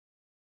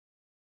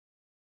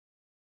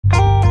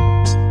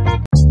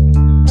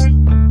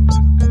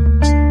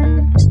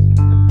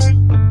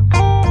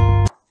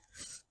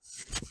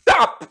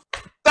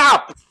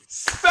Tap,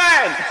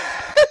 send.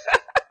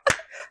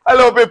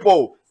 Hello,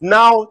 people.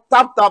 Now,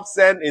 Tap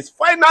Send is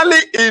finally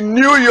in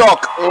New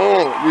York.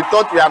 You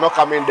thought we are not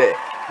coming there.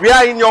 We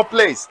are in your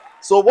place.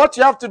 So what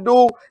you have to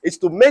do is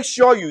to make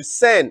sure you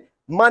send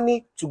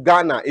money to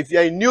Ghana. If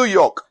you're in New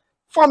York,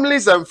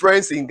 families and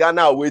friends in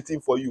Ghana are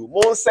waiting for you.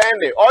 More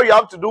send it. All you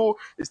have to do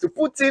is to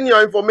put in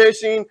your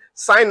information,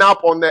 sign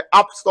up on the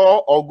App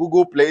Store or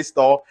Google Play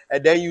Store,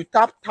 and then you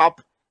tap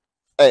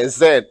and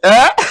send.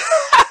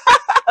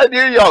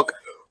 New York,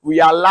 we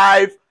are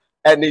live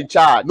and in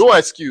charge. No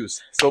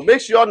excuse. So make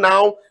sure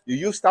now you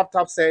use Tap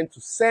Send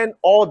to send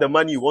all the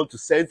money you want to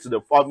send to the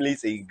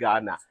families in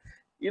Ghana.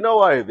 You know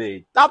what I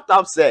mean? Tap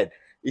Send.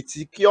 It's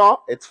secure,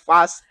 it's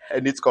fast,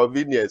 and it's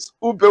convenient.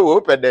 Upe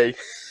open day.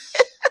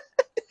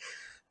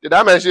 Did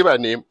I mention my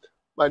name?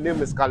 My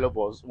name is Carlo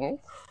Boss. The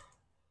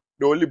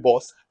only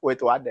boss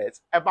with what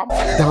that's ever.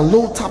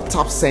 Download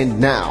Tap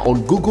Send now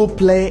on Google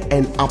Play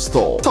and App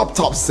Store.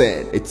 Tap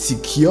Send. It's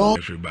secure.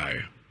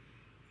 Everybody.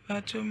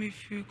 Pacho mi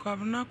fi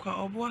kwabna kwa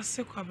obo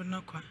se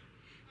kwabna kwa.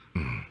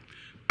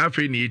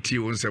 Afi ni iti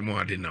onsemo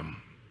adenam.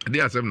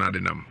 Ade asem na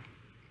adenam.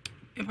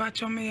 E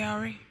pacho me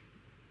yare.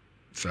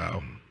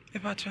 So. E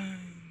pacho.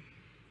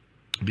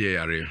 Be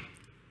yare.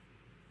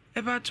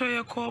 E pacho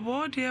ye ko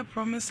obo de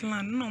promised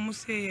land no mu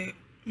se ye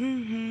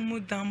mu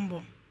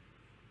dambo.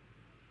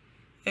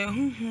 E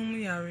mu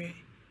yare.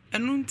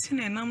 Enu nti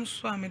na nam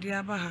so amede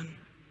aba ha no.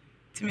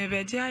 Ti me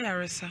beje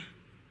ayaresa.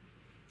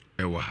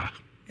 E wa ha.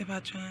 E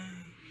pacho.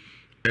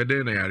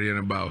 Ede na yare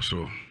na ba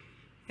so.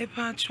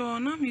 Epacho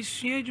na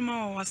misua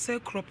adwuma wo wase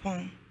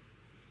kropon.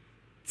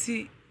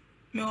 Ti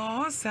me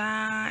o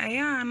sa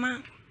eya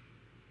na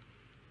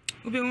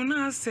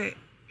ubewuna se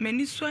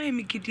mani so aye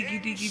mi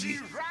gidigidi.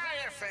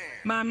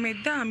 Ma me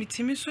da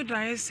mitimi so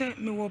dae se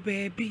me wo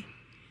baabi.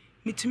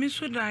 Mitimi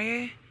so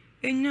dae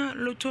enya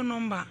lotto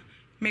number.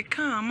 Me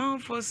ka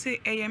amount for say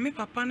eye me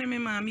papa ne me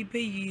maami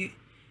beyi.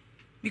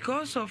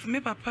 Because of me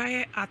papa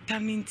ye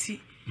ataninti.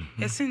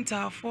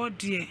 Yesinta afford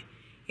de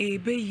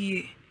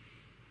beyi.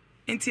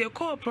 Enti e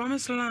call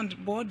promise land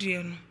board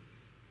ye no.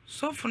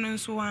 So for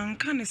nso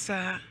wanka ne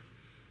saa.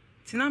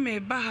 Tina me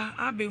ba ha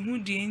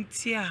abehu de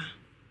enti a.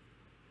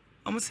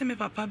 Omo se me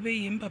papa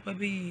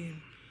beyi.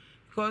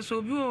 Because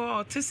obi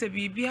o tese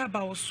bibi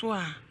aba wo so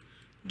a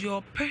de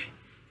ope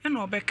e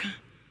na obeka.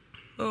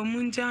 O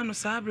munja no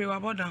sabre wa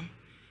bodam.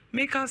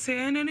 Make us say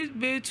any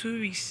be 2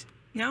 weeks.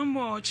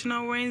 Nyambo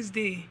china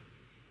Wednesday.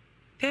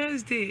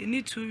 Thursday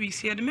need 2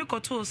 weeks. Yeah, they make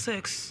total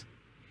 6.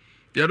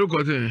 Ya do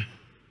kote.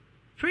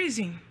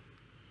 Prison.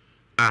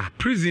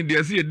 Prison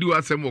dey see do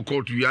asem o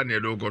court you na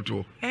do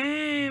koto.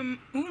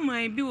 Who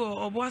might be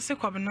or boase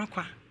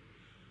kwabenakwa.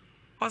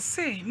 Or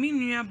say me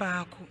nua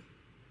baako.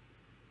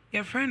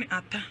 Your friend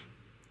ata.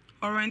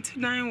 Or rent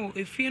dine wo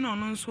efie no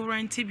no so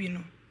rent bi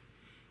no.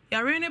 Ya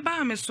rene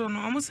ba me so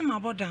no almost my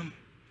bodam.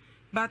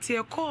 But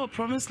ye call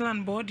promised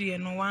land body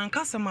no one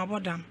kasa my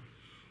bodam.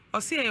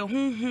 Or say a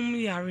hum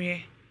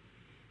yare.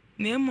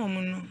 Ne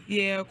mom no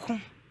ye ko.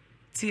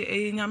 Ti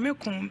e nyame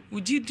ko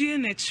ugidie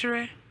na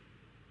kire.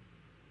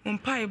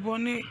 Umpa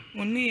ibone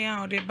oni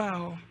ya ode ba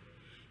ho.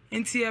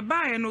 Enti e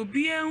ba ye no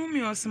obi ehum me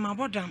osema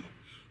bodam.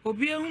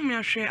 Obi ehum me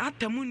hwe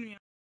atamu nua.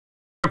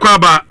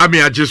 Kwaba ami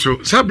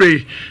ajeso.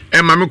 Sabre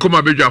mame ko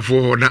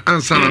mabedwafo ho na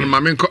ansa na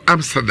mame ko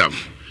Amsterdam.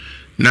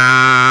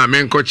 Na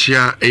menko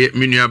chia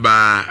minua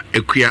ba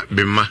ekua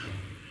bema.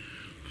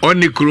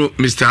 Oni kuro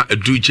Mr.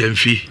 Adu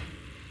Chemfi.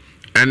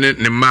 Ene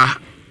ne ma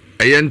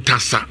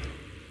ntasa.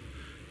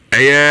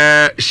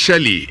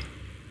 Shelley,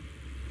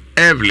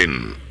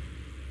 Evelyn,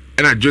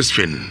 and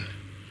Josephine.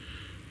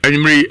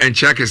 And Marie and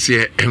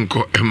Chakasi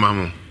enko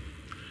emamo.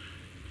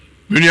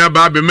 Minua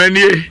ba be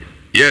many,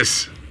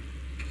 yes.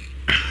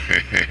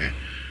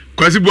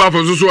 Kwasi bua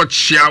for so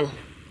chiao.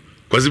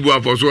 Kwasi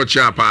bua for so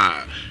chia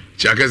pa.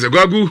 Chakase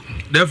gwagu.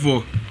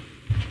 Therefore,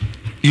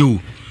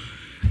 you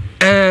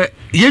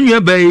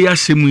yenua ba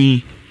yasemu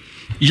yi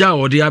ya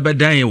ode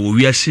abedan wo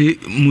wiase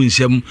mu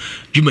nsem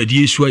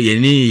dwumadi esu aye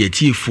ne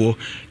yetiefo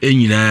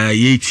enyina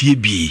yetie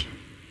bi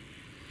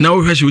na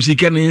wo hwese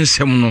osike ne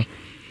nsem no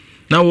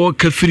na wo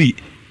kafiri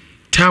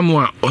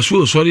tamwa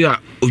oso sori a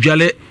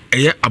odwale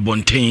eye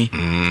abonten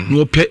na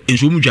wo pe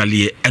nsum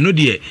dwale eno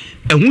de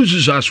ehun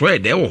susu aso e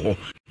de wo ho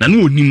na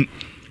no onim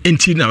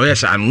enti na wo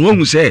yesa no wo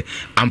hu se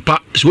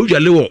ampa so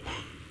odwale wo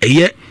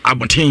eye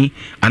abonten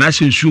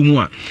anase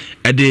nsumu a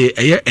ede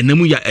eye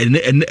enamu ya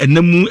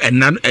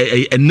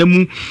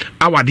enamu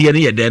awade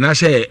ne yede na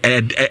se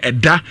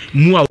eda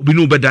mu a obi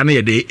no beda na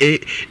yede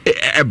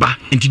eba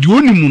enti di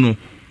onimu no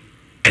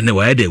ene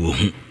wa yede wo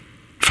hu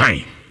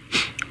fine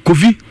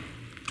kofi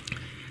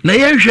na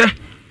ye hwe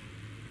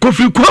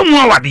kofi kwa mu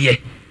awade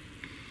ye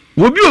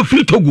obi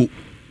ofiri Togo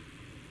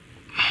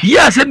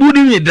ya se du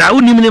ni da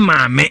onim ne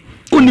maame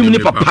onim ne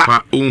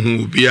papa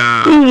ohu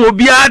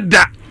bia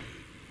da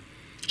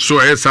so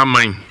esa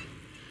man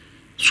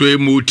so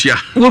emotia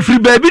wo free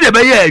baby de be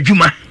ya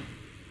adwuma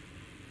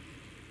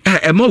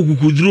ma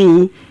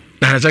ogugudro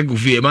na sa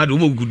gofi ma do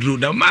ogugudro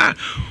da ma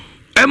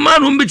ma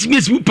no mbetimi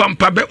esibu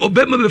pampa be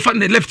obema be fa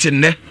na left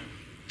ne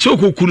so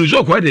kokunu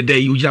so ko de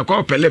dey uja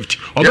ko pe left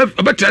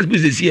obe trans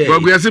business here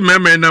gwagu yase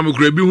meme na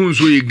mukura bi hu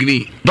so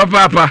yegni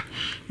papa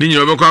ni nyi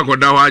obe ko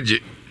akoda ho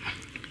age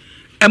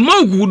ma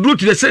ogugudro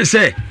to the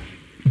sense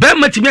be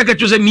matimi aka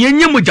cho se me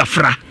enya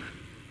mojafra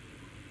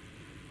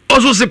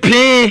oso se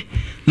pe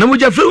na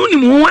mojafra uni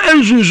mu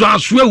ensunsu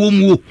aso awo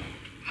mu o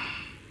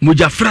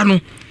mojafra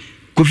no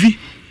kofi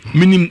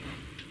minim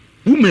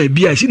woman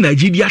bia si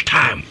Nigeria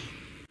time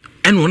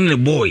eno ne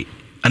boy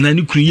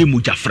anani kunye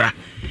mojafra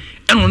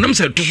eno nam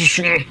se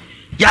tososo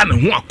ya na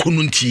ho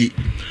akono ntie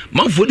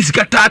manfo di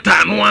sika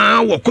tata no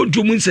a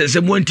wakodwo mu nsese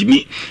mu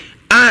antimi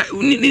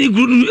ni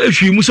guru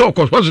ehwi mu se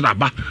okoso da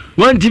ba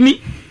wantimi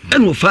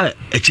eno fa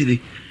akire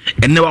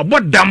enne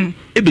wabodam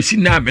ebesi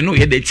na me no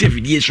ye da tie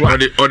fidie so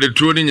ode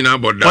tuo ni nyina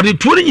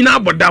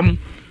abodam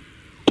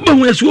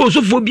obahu esu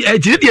so fo bi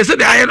akire die se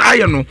da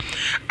aye no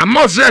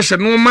ama osese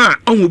no ma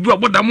ohu bi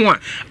abodam a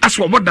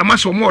aso abodam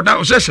aso mo da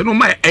osese no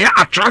ma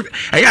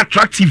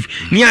attractive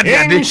ni ade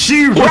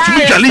o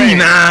tumi jale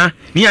nyina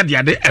ni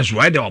ade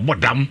ezo ade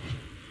abodam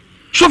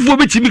so fo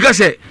bi tibi ka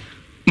se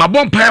ma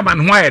bompa ya ba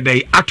no aye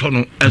dai ato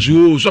no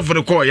ezo so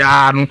fo ko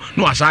ya no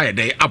no asa aye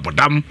dai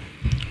abodam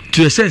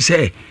to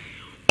sense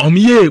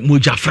omye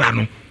mojafra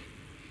no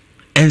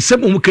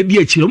ensem mu kadi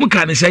akire mu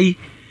ka ne sai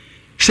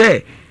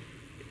se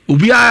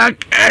obi a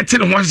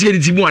tene ho ase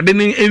edi mu ade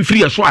ne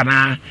emfiri so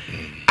ana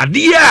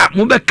ade a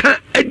mu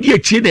beka adi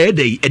akire na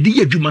edai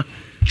adi adwuma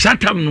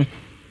satam no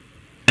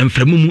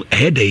emframu mu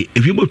edai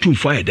ewi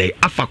motumfo edai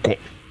afako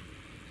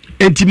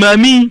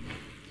entimami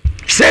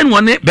Send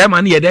one be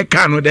man ye de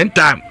kan no den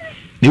time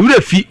ne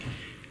wura fi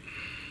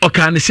o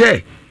kan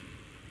say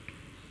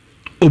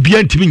obi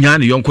antimi nya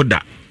ne yonko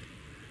da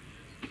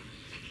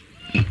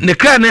ne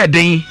kra na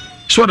den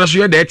so da so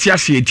ye da ti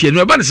ase etie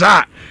no e ba ne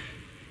sa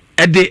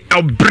e de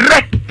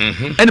obre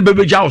ene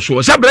bebe ja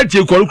so sa bra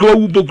tie ko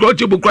wu bokro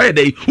tie bokro ye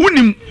dai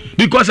unim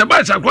because e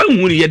ba sa kwa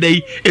hu ye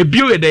dai e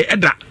bio ye dai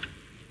eda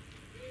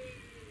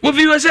wo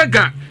vi we se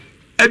ka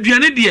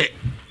aduane de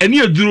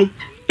ene aduro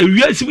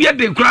ewia si ye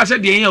de kra se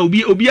de yan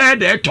obi ya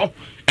de eto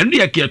ene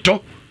de ke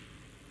eto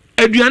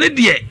aduane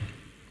de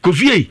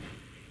kofie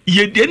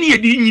ye de ne ye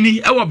de nyini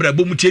e wo bra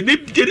bomu tie ne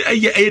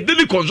ye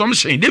daily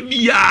consumption de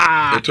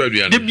bia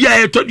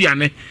eto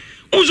aduane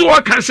unzo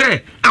wa ka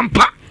se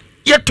ampa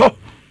ye to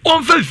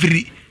on fa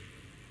firi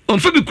on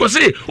fa bi ko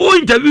se o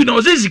interview na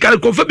o se sikale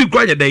ko fa bi ko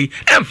anya dai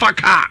en fa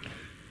ka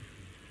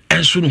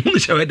enso no hu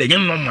se we de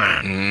nyen no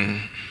ma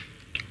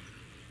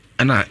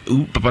ana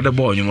papa de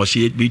boy no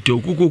se bi to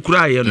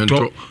kukukura ye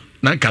nto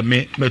na nka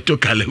me to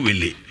kale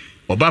wele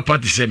oba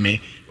party se me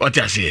what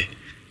you say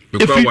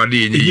because what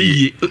dey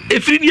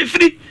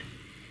efiri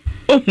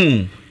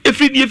ohun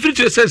efiri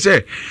to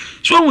say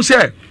so hu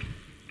say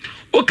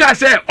o ka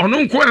say ono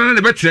nko na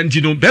na betre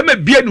nti no be ma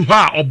bia nu ho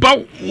a oba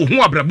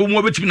hu abrabo mu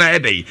obetimi na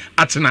yedai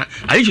atena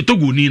ayi che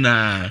togoni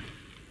na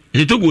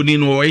ye togoni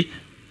no oi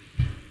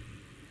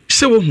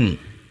se wo hu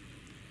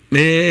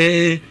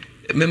me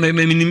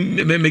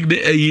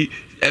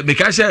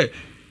because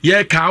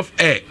ye calf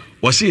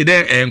was see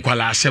there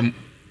enkwala asem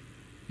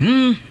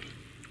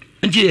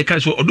nje ye ka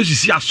so odo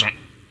sisi aso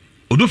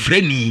odo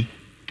freni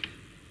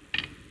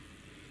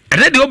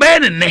ene de obey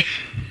ne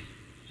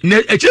na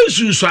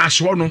echesu so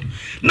aso no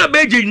na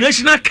beje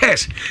national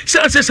case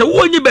say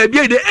wonyi ba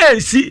bia de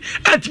ansi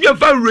atibia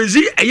fa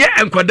rezi eye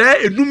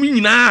enkwada enum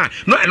nyina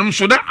no enom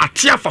so da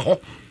atia fa ho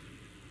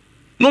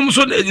no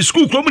so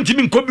school krom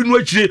ntimi nkobi no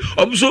akire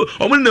omso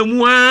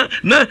omnamu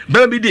na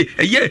baby de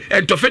eye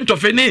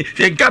entofe ne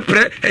enka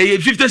pre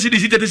 50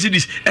 cedis 30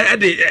 cedis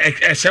de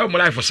sell my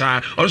life for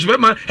sa omso be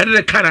ma e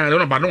de kana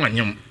no ba no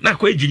anyem na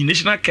ko egi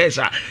national case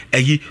a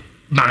eyi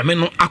maame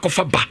no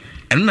akofa ba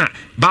enna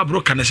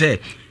babro kana say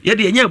ye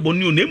de enya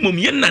boni o na emom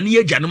ye nna ne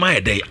ye gya no ma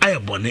ye de aye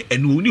boni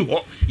enu oni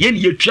ho ye ne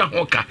ye twa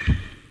ho ka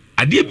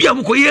ade bia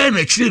mko ye na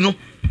akire no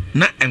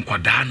na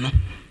enkwada no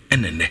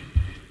enene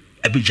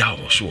abigya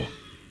ho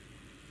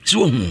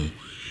so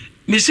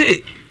me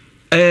say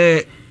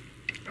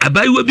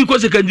abayiwa bi ko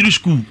secondary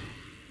school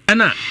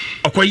ana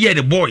okoye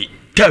the boy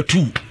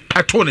tattoo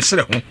ato ne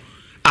sere ho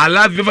I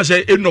love you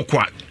say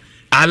enokwa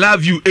I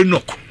love you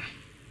enok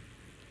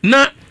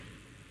na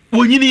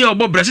wonyini ya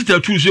obobra se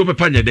tattoo so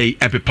pepa nya dai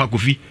epepa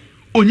kofi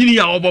onyini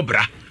ya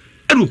obobra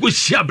ene ko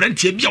si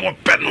abrantie bia wo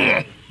pe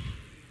no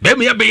be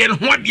me ya be ye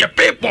ho ade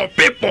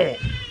people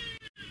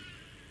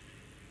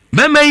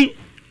memei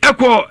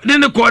eko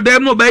ne ko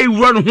dem no bai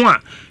wura no ho a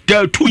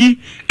tattoo yi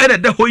ene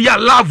de ho ya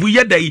love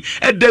ye dai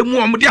ede mu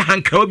omde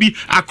hanka bi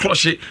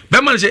akroshe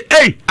be man say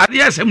hey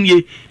ade asem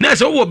nie na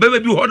se wo bebe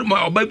bi ho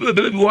ma bebe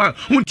bi ho a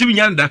huntimi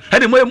nyanda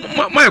ene mo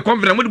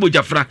confident mo de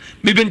bojafra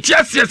me benti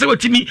ase se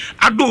watimi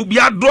ado bi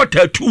ado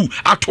tattoo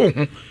ato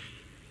ho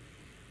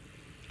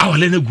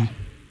awale nagu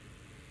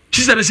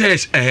she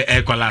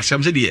said kwala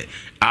asem se de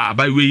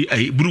abai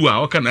we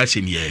buruwa o kana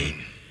asem ye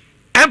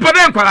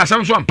empade kwala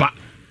asem so ampa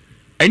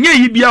enye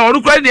yi bia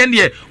oru kwa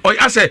ne o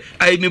ase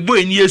me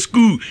boy ni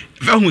school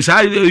fa hu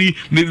sa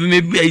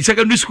me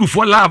secondary school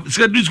for love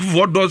secondary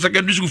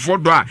school for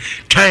do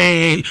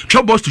kan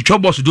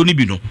chobos do ni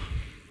bi no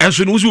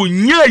enso no so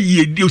nya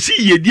yi o si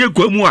yi die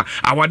kwa mu a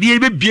awade e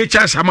be bie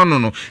cha sama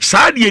no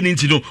sa de ni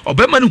nti no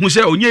obema ne hu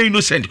se onye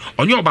innocent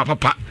onye oba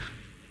papa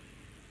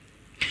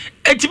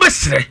enti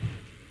besre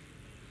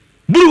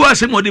buru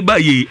ase mo de ba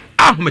yi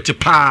ahomete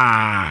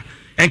pa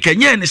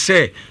enkenye ne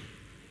se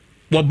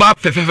woba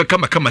fefefe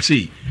kama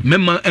sei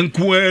mema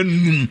enko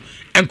anum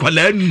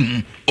enkwala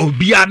anum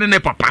obia ne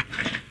papa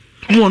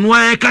no no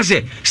an ka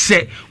se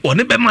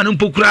one be ma no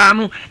mpokura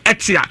no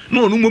etia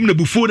no no mom na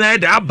bufo na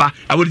eda aba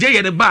awurje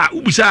ye ne ba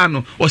ubusa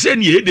no o se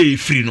ne ede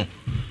efiri no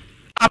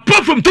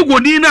apart from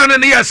togoni na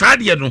ne ya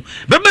saade no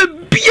be ma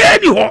bia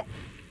ni ho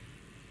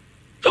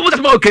so what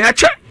about okay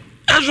ache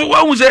aso wa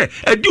hu se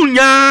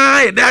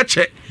adunya ye da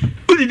ache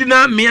udidi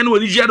na me na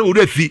woni jia na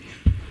orafi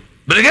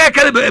be ga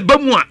ka ba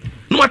mu a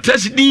no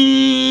atrasi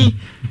di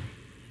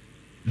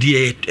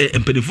die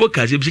empenifo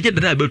kaze bi se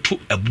da betu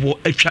ebo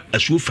atwa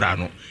asuofra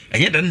no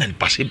enye da na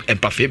pase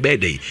empafe be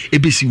dey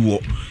ebesi wo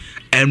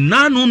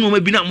enna no no ma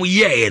bi na mo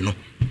ye no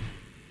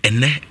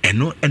enne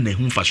eno ena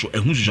hu faso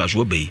ehu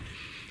susuaso be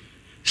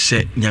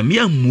se nyame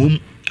amuom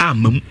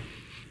amam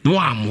no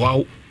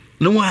amwawo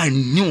no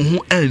anyi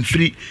hu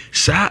amfiri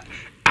sa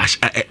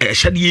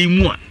ashade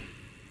mu a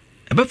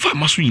ebe fa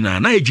maso nyina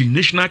na egi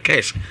national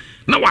case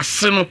na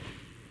wase no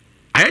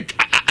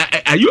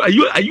are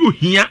you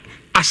here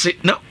ase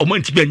na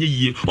omanti bi anye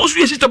yie oso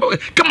ye sister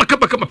kama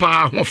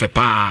pa ho fe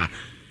pa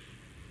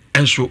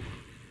enso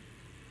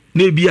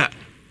na bia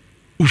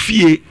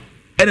ufie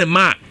ene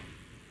ma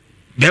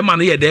be ma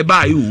no ye de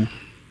ba yi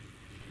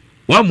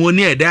wa mo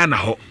ni e de na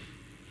ho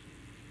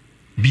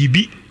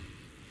bibi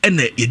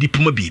ena yedi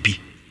puma bibi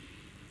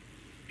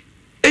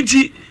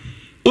enti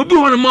obi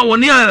hono ma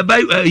woni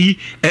abai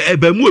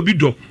ba mu obi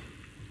do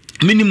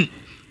minim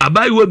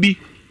abai wa bi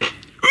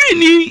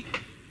wini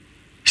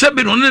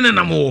sebe no ne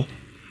na mo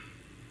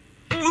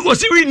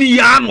wasi wini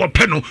ya no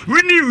pe no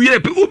wini wie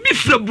pe obi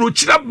fra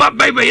brochira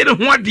babai ba ye ne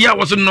ho ade a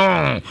wo so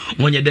no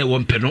wonye de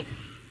won pe no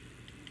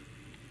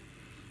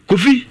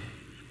kofi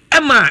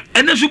ema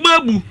ene so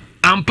babu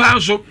ampa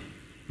so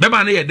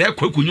beba na ye de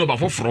kwakunyo ba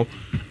foforo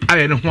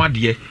aye ne ho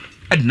ade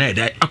adina ye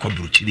de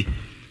akobrochiri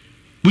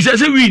busa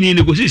se wini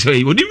ne gosi se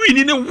odi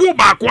wini ne wo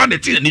ba kwa de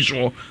tin ni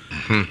so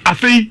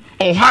afei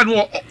o ha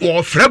no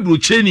o fra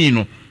brocheni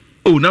no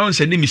o na on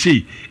se ni mi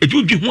sei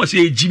eju ho se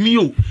ejimi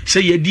o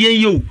se ye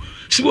dien yo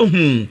si wo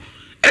hu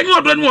enyo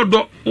odo ni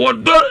odo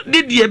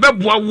de de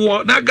beboa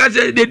wo na ga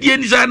se de dien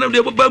ni sa na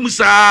de baba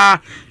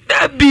musa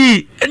da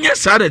bi enye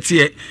sa de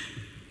tie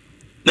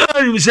na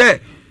mi se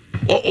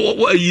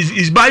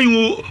is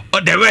buying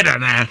the weather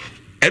na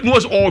it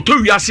was all to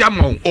wiase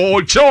amon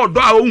all che odo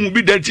a ohun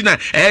bi danti na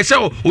se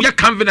o ya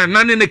confident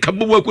na ne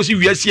kabo akosi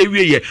wiase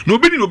awie na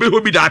obi ni no be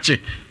hobi da ache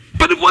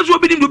but if was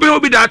obi ni no be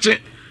hobi da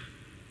ache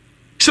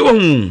so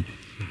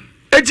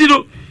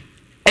etino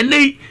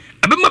enei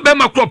abema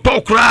bema kro pa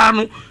okra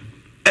no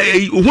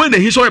ohun na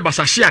hiso e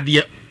basahye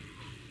ade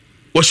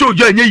o so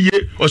ojo anye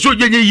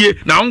yie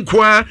na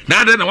nkoa na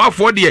ade na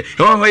wafo de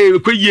e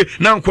ko yie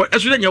na nkoa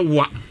eso nya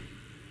wo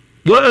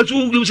wa so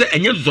ugum se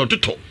enye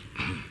zototo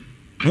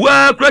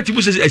wa krati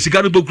bu se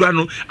esika no bokura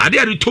no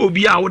ade to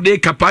bi a wo de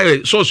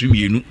kapa sauce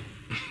mienu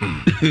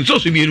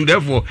sauce mienu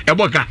therefore e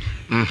boka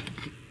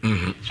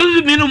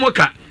sauce mienu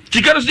moka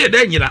chikaro se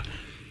de nyira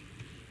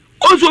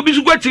onso obi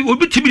su kwati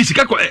obi tibiri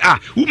sika ko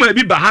uma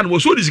bi ba ha no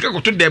so di sika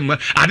ko to dem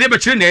ade be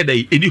kire na e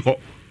dai eni ho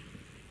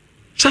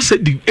sasa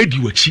di edi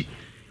wachi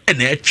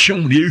ena e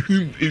twon na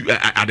ehu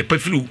ade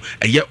pafiru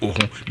eye o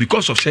ho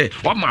because of say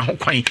wa ma ho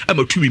kwan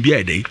amatumi bi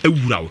e dai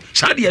awura wo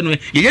sa de no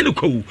ye ne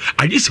kwawu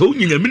ade se o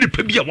nyina mini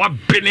pa bi a wa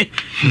bene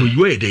no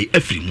yo e dai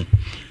afiri mu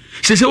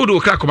se wo do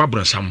kra ko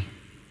mabronsam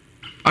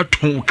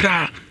aton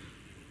kra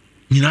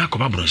nyina ko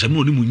mabronsam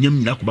no ni mu nyam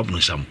nyina ko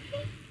mabronsam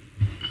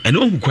ena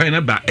o hu kwan na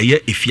ba eye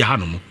efia ha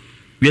no mo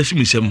wiase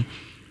musem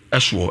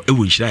eso e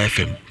wo Nhyira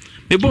FM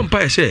me bom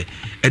pa ese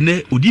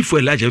ene odifo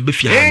Elijah be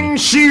fia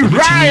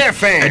Nhyira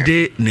FM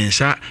ade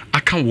nensa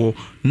aka wo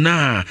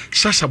na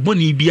sasa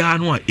boni bia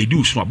no a edi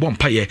usu bom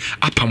pa ye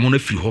apamo na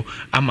firi ho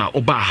ama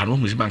oba ha no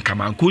musi banka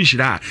man ko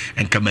Nhyira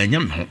enka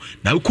manyam ho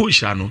na ko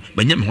Nhyira no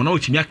manyam ho na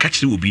otimi aka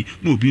kire obi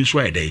na obi nso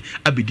ayedai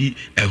abedi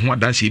ho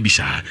adanse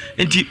ebisa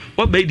enti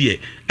oba die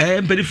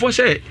mpedifo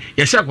se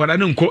yesi akwada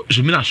ne nko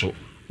zumina so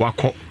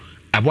wakọ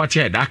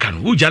aboatia da aka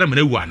no ujara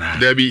mena wu ana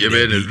da bi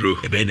ebe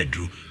na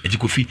dru enti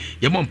kofi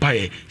ye mo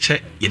mpae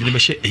se ye de be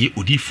hye eye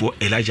odifo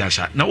Elijah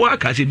sa na wa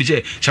aka se bi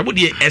se sabo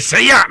de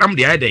eseya nam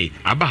de ayedai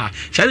abaha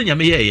sa de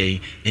nyame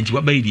ye enti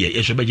wa bai de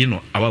ye so beji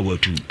no awa wa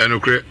tu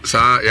enokre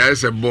sa ya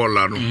ese ball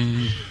la no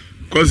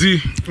kozi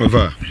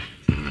ova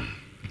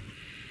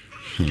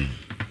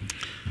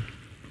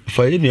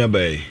fa ye nua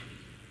bai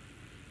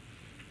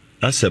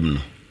asem no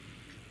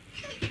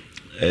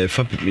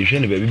fa me hwe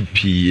ne ba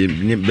bi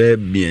ne ba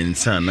bien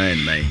sa na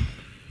nine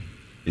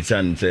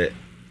isan se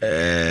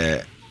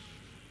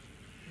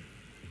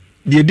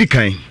de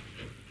dikan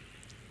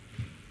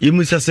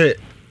yimu se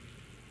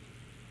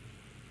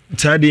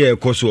tade e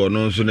koso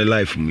no so ne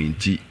life mu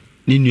nti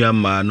ni nua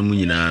ma no mu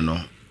nyina no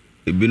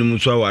ebinum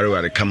so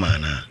aware kama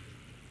na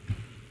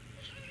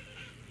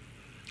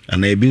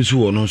ana ebin so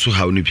wo no so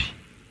haw no bi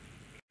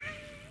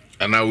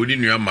ana woni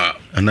nua ma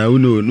ana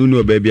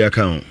no ba bi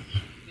aka ho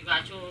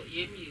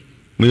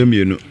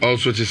Mienu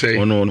also to say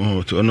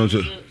ono so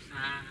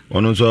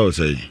I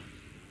say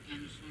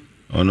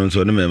ono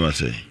so ne mema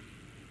say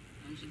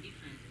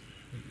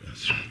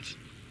that's right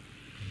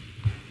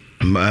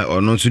ma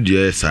ono so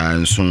die sa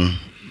nson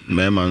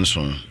mema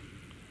nson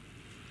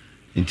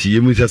nti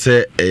yemu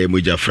se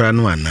mojafra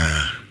no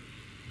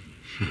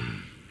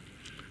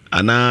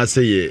ana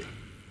say ye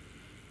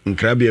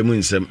nkrabia mu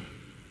nsem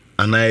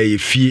ana ye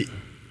fie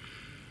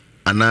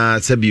ana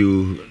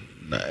sabio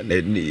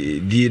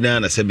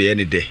na sabia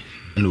ne de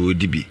no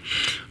dibi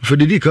for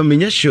the come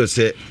me sure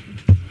say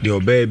the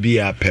oba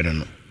bia pere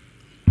no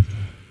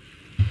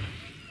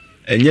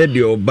enye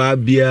the oba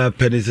bia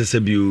pere se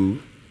biu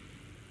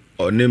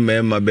one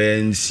mema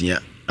be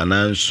nsia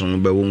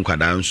ananson be wo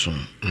nkwada nson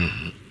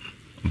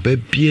ba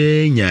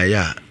bia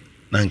nyaaya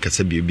na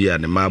nkasa bia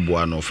ne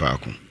maboa no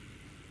faako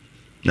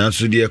na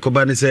so de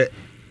ekoba ne se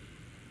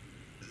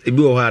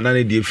ebi wo ha na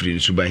ne de free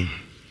nsuban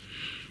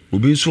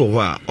obi nso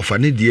wo ha ofa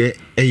ne de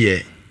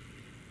eye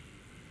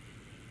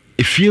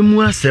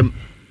efiemu asem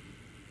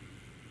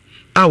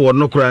a wo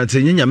no kura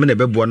nte nyanya me na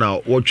bebo na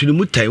wo twini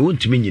mu tan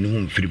wontimi nyini ho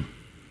mfirim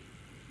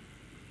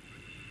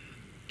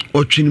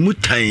o twini mu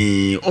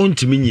tan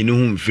ontimi nyini ho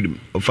mfirim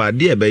ofa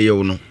de ebe ye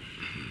wo no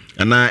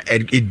ana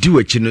edi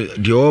wachi no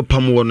de o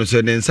pam wo no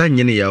se ne nsa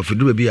nyene ya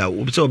ofudu ba bi a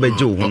wo se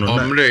obeje wo ho no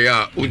na omre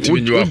ya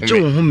ontimi nyi wo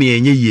ho me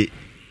enye ye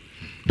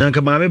na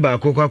nka ma me ba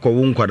akokwa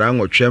wo nkwada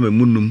nwotwe ma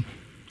munum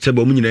se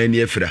ba mu nyina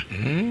ni afira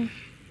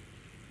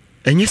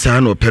enye saa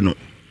no pe no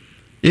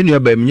enu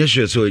aba menye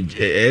hwe so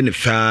ene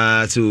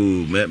fa so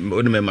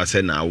me me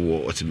say na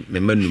wo me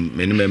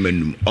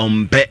manum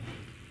ompe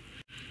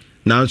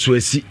na so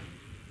asi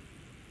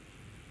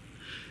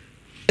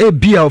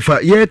bia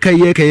ofa yeka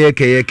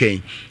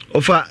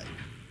ofa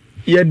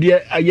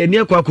ye ayani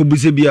akwa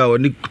kobuse bia o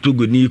ni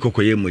togo ni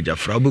kokoye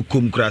mojafra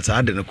obekom kura sa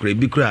ade no kura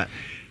bi kura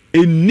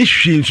eni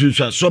hwe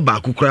nsunsu so ba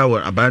akukura wo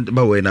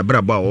ababa we na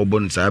brabo a wo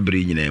no sa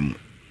abre nyina mu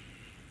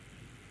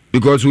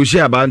because we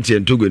share abante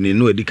togo ni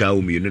no edika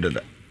wo mienu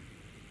dada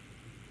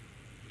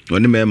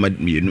woni me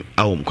mienu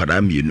awom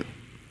kwada mienu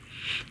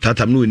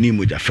tatam no ni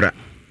mojafra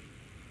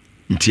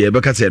nti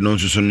ebeka se no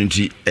nsusu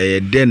nti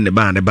den ne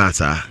ba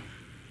sa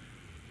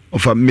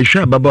ofa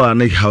mehwa baba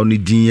na haw ni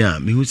din a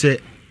mehu se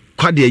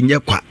kwade enye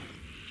kwa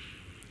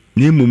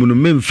ni mumu no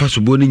memfa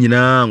sobo ni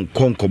nyina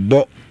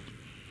nkonkobo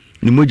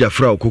ni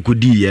mojafra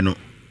okokodi ye no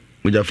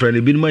mojafra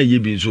ne bi ma ye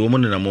bi nso mo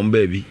na mo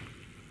mba bi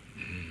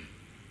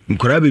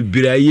nkora be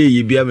bira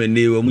ye bi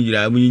amene wo mu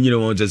nyina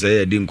won tse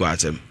ye di nkwa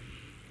asem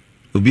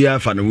obi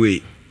afa no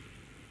we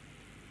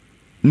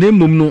ne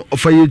mum no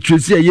ofa ye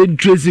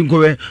tresi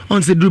nkowe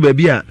on se duru ba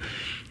bi a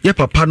ye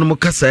papa no mo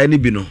kasa ni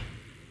bi no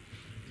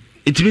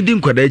itimi din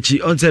kwada chi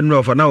on se no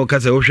ofa na wo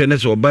kasa wo hwe ne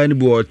so oba ni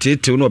bi o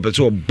tete no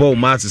opese obo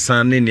ma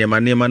asesa ne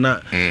nema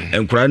na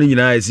enkura no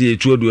nyina esi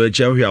etuodu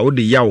achi ahwe a wo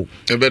de yawo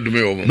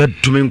ebedume wo mo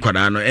bedume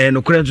nkwada no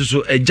no kure nso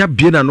so eja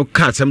bie na no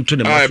ka asem to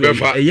ne ma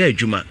so eya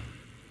adwuma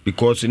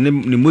because ni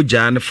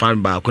moja ne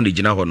fan ba ko ne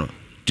gina ho no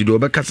ti do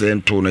be kasa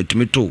ento na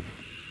itimi to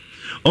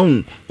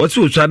on what's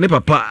so ne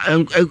papa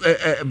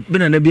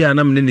bina na bia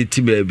na me ne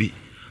ti ba bi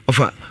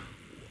ofa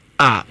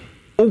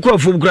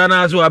ukofo bukra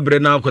na so abre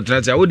na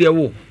akotena tia wo de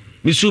wo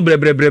misu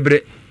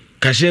bre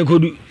kashe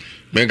kodu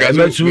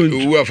mengazo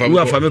u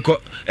afame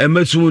ko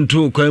emesu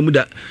ntu kwa mu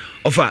da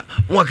ofa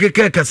wa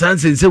keke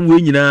kasanse nsem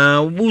we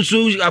nyina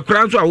busu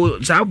akora nso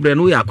a sa abre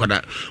no ya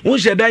akwada wo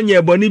hyeda nya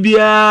eboni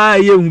bia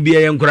ye hu bia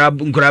ye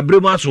nkora bre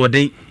mu aso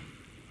den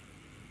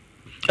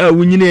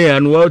wunyine ya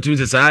no watu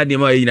se saa de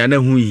ma yina na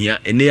hu hia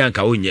ene ya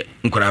nka wonye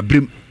nkora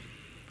bre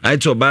ai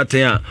to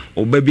baten a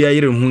oba bia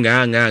yire hu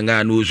nga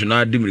na osu na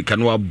ademirika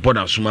no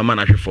aboda soma ma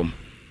na hwefom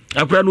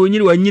akora no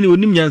onyini wanyini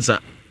onim nyansa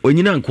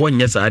onyina nko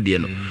nya saa de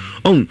no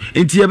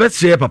enti ye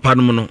betre papa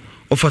no no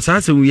ofa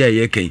saa se wi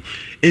ye kan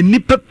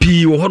enipa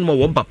pii wo hono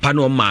wo papa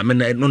no maame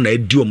na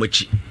edi o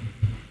machi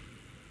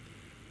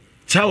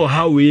chawo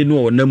hawe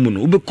no onamu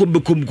no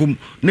obekom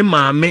ne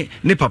maame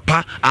ne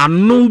papa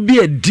anu bi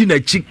edi na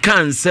chi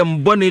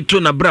kansem bone to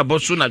na brabo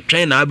so na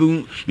twen na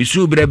abu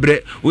misu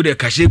brebre wo de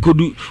kashe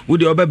kodu wo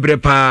de obebre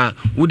pa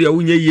wo de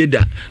wunye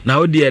yeda na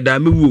wo de da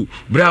mewu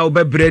bra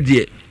obebre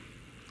de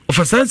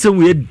ofa saa se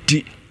wi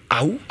edi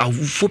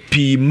awufo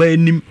pii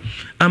manim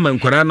ama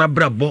nkwara na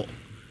brabo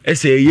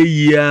ese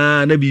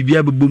yeyia na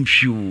bibia bebom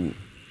hwiu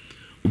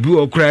obi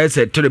okra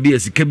ese to be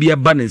esika bia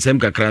ba ne nsem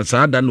kakran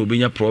saa da na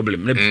obenya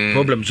problem ne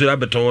problem so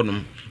abeto no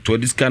to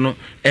this kano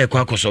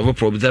kwa kosolve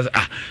problem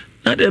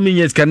na dem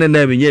nyes kana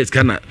na nyes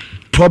kana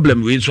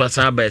problem we so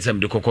asa ba esem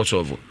de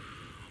kokosolve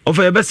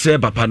ofa ye bese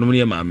papa no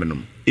ne maame no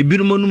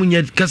ebinom no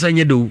nya kasa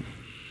nya do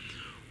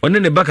one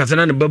ne baka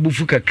sana ne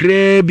babufu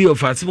kakra bi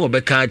ofase mo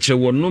be ka kire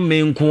wo no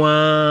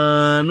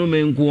menkoa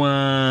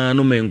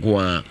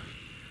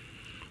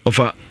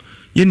ofa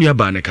yenu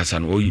aba ne kasa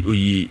no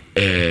oyi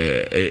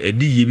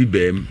edi ye bi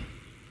bem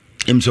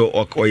emso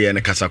oye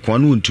ne kasa kwa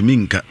no ntumi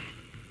nka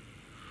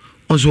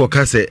onso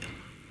okase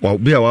wa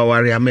bi a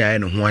waware ame aye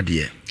no ho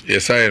ade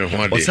yes aye no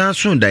ho ade osan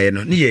so ndaye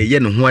no ne ye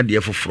no ho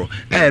ade foforo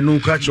no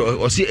ka kire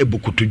osi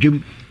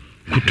ebukutudwem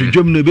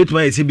no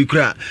betuma yesi bi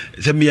kura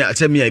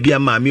semia bi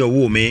ama me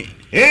owo me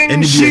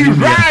eni bi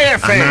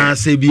na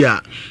se bi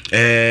a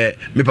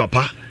me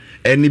papa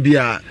eni bi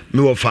a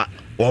me wofa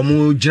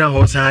omo gina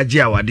ho san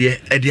age awade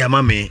e de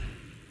ama me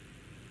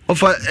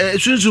ofa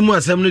sunsumu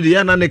asem no de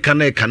ya na ne ka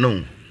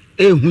no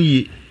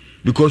ehuyi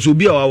because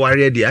obi a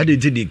waware de ade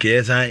ti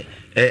ke san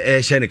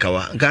hye ne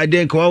kawa nka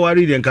de nka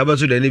waware de nka ba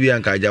so de ne bi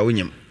anka aja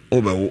wonyem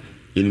obewo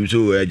yenim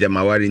so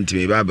ajama ware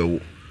ntime ba bewo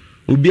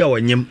obi a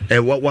wonyem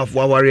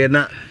waware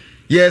na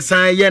yes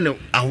I ye no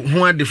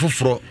ho ade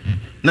foforo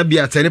na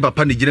bia tane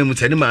papa ne gina mu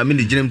tane maame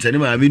ne gina mu tane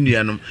maame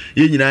nuanom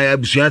ye nyina ya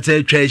busua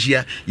ta twa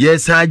ahia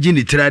yes agi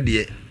ne tira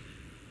de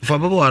fa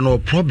baba wa no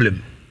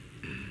problem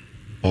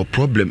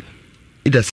it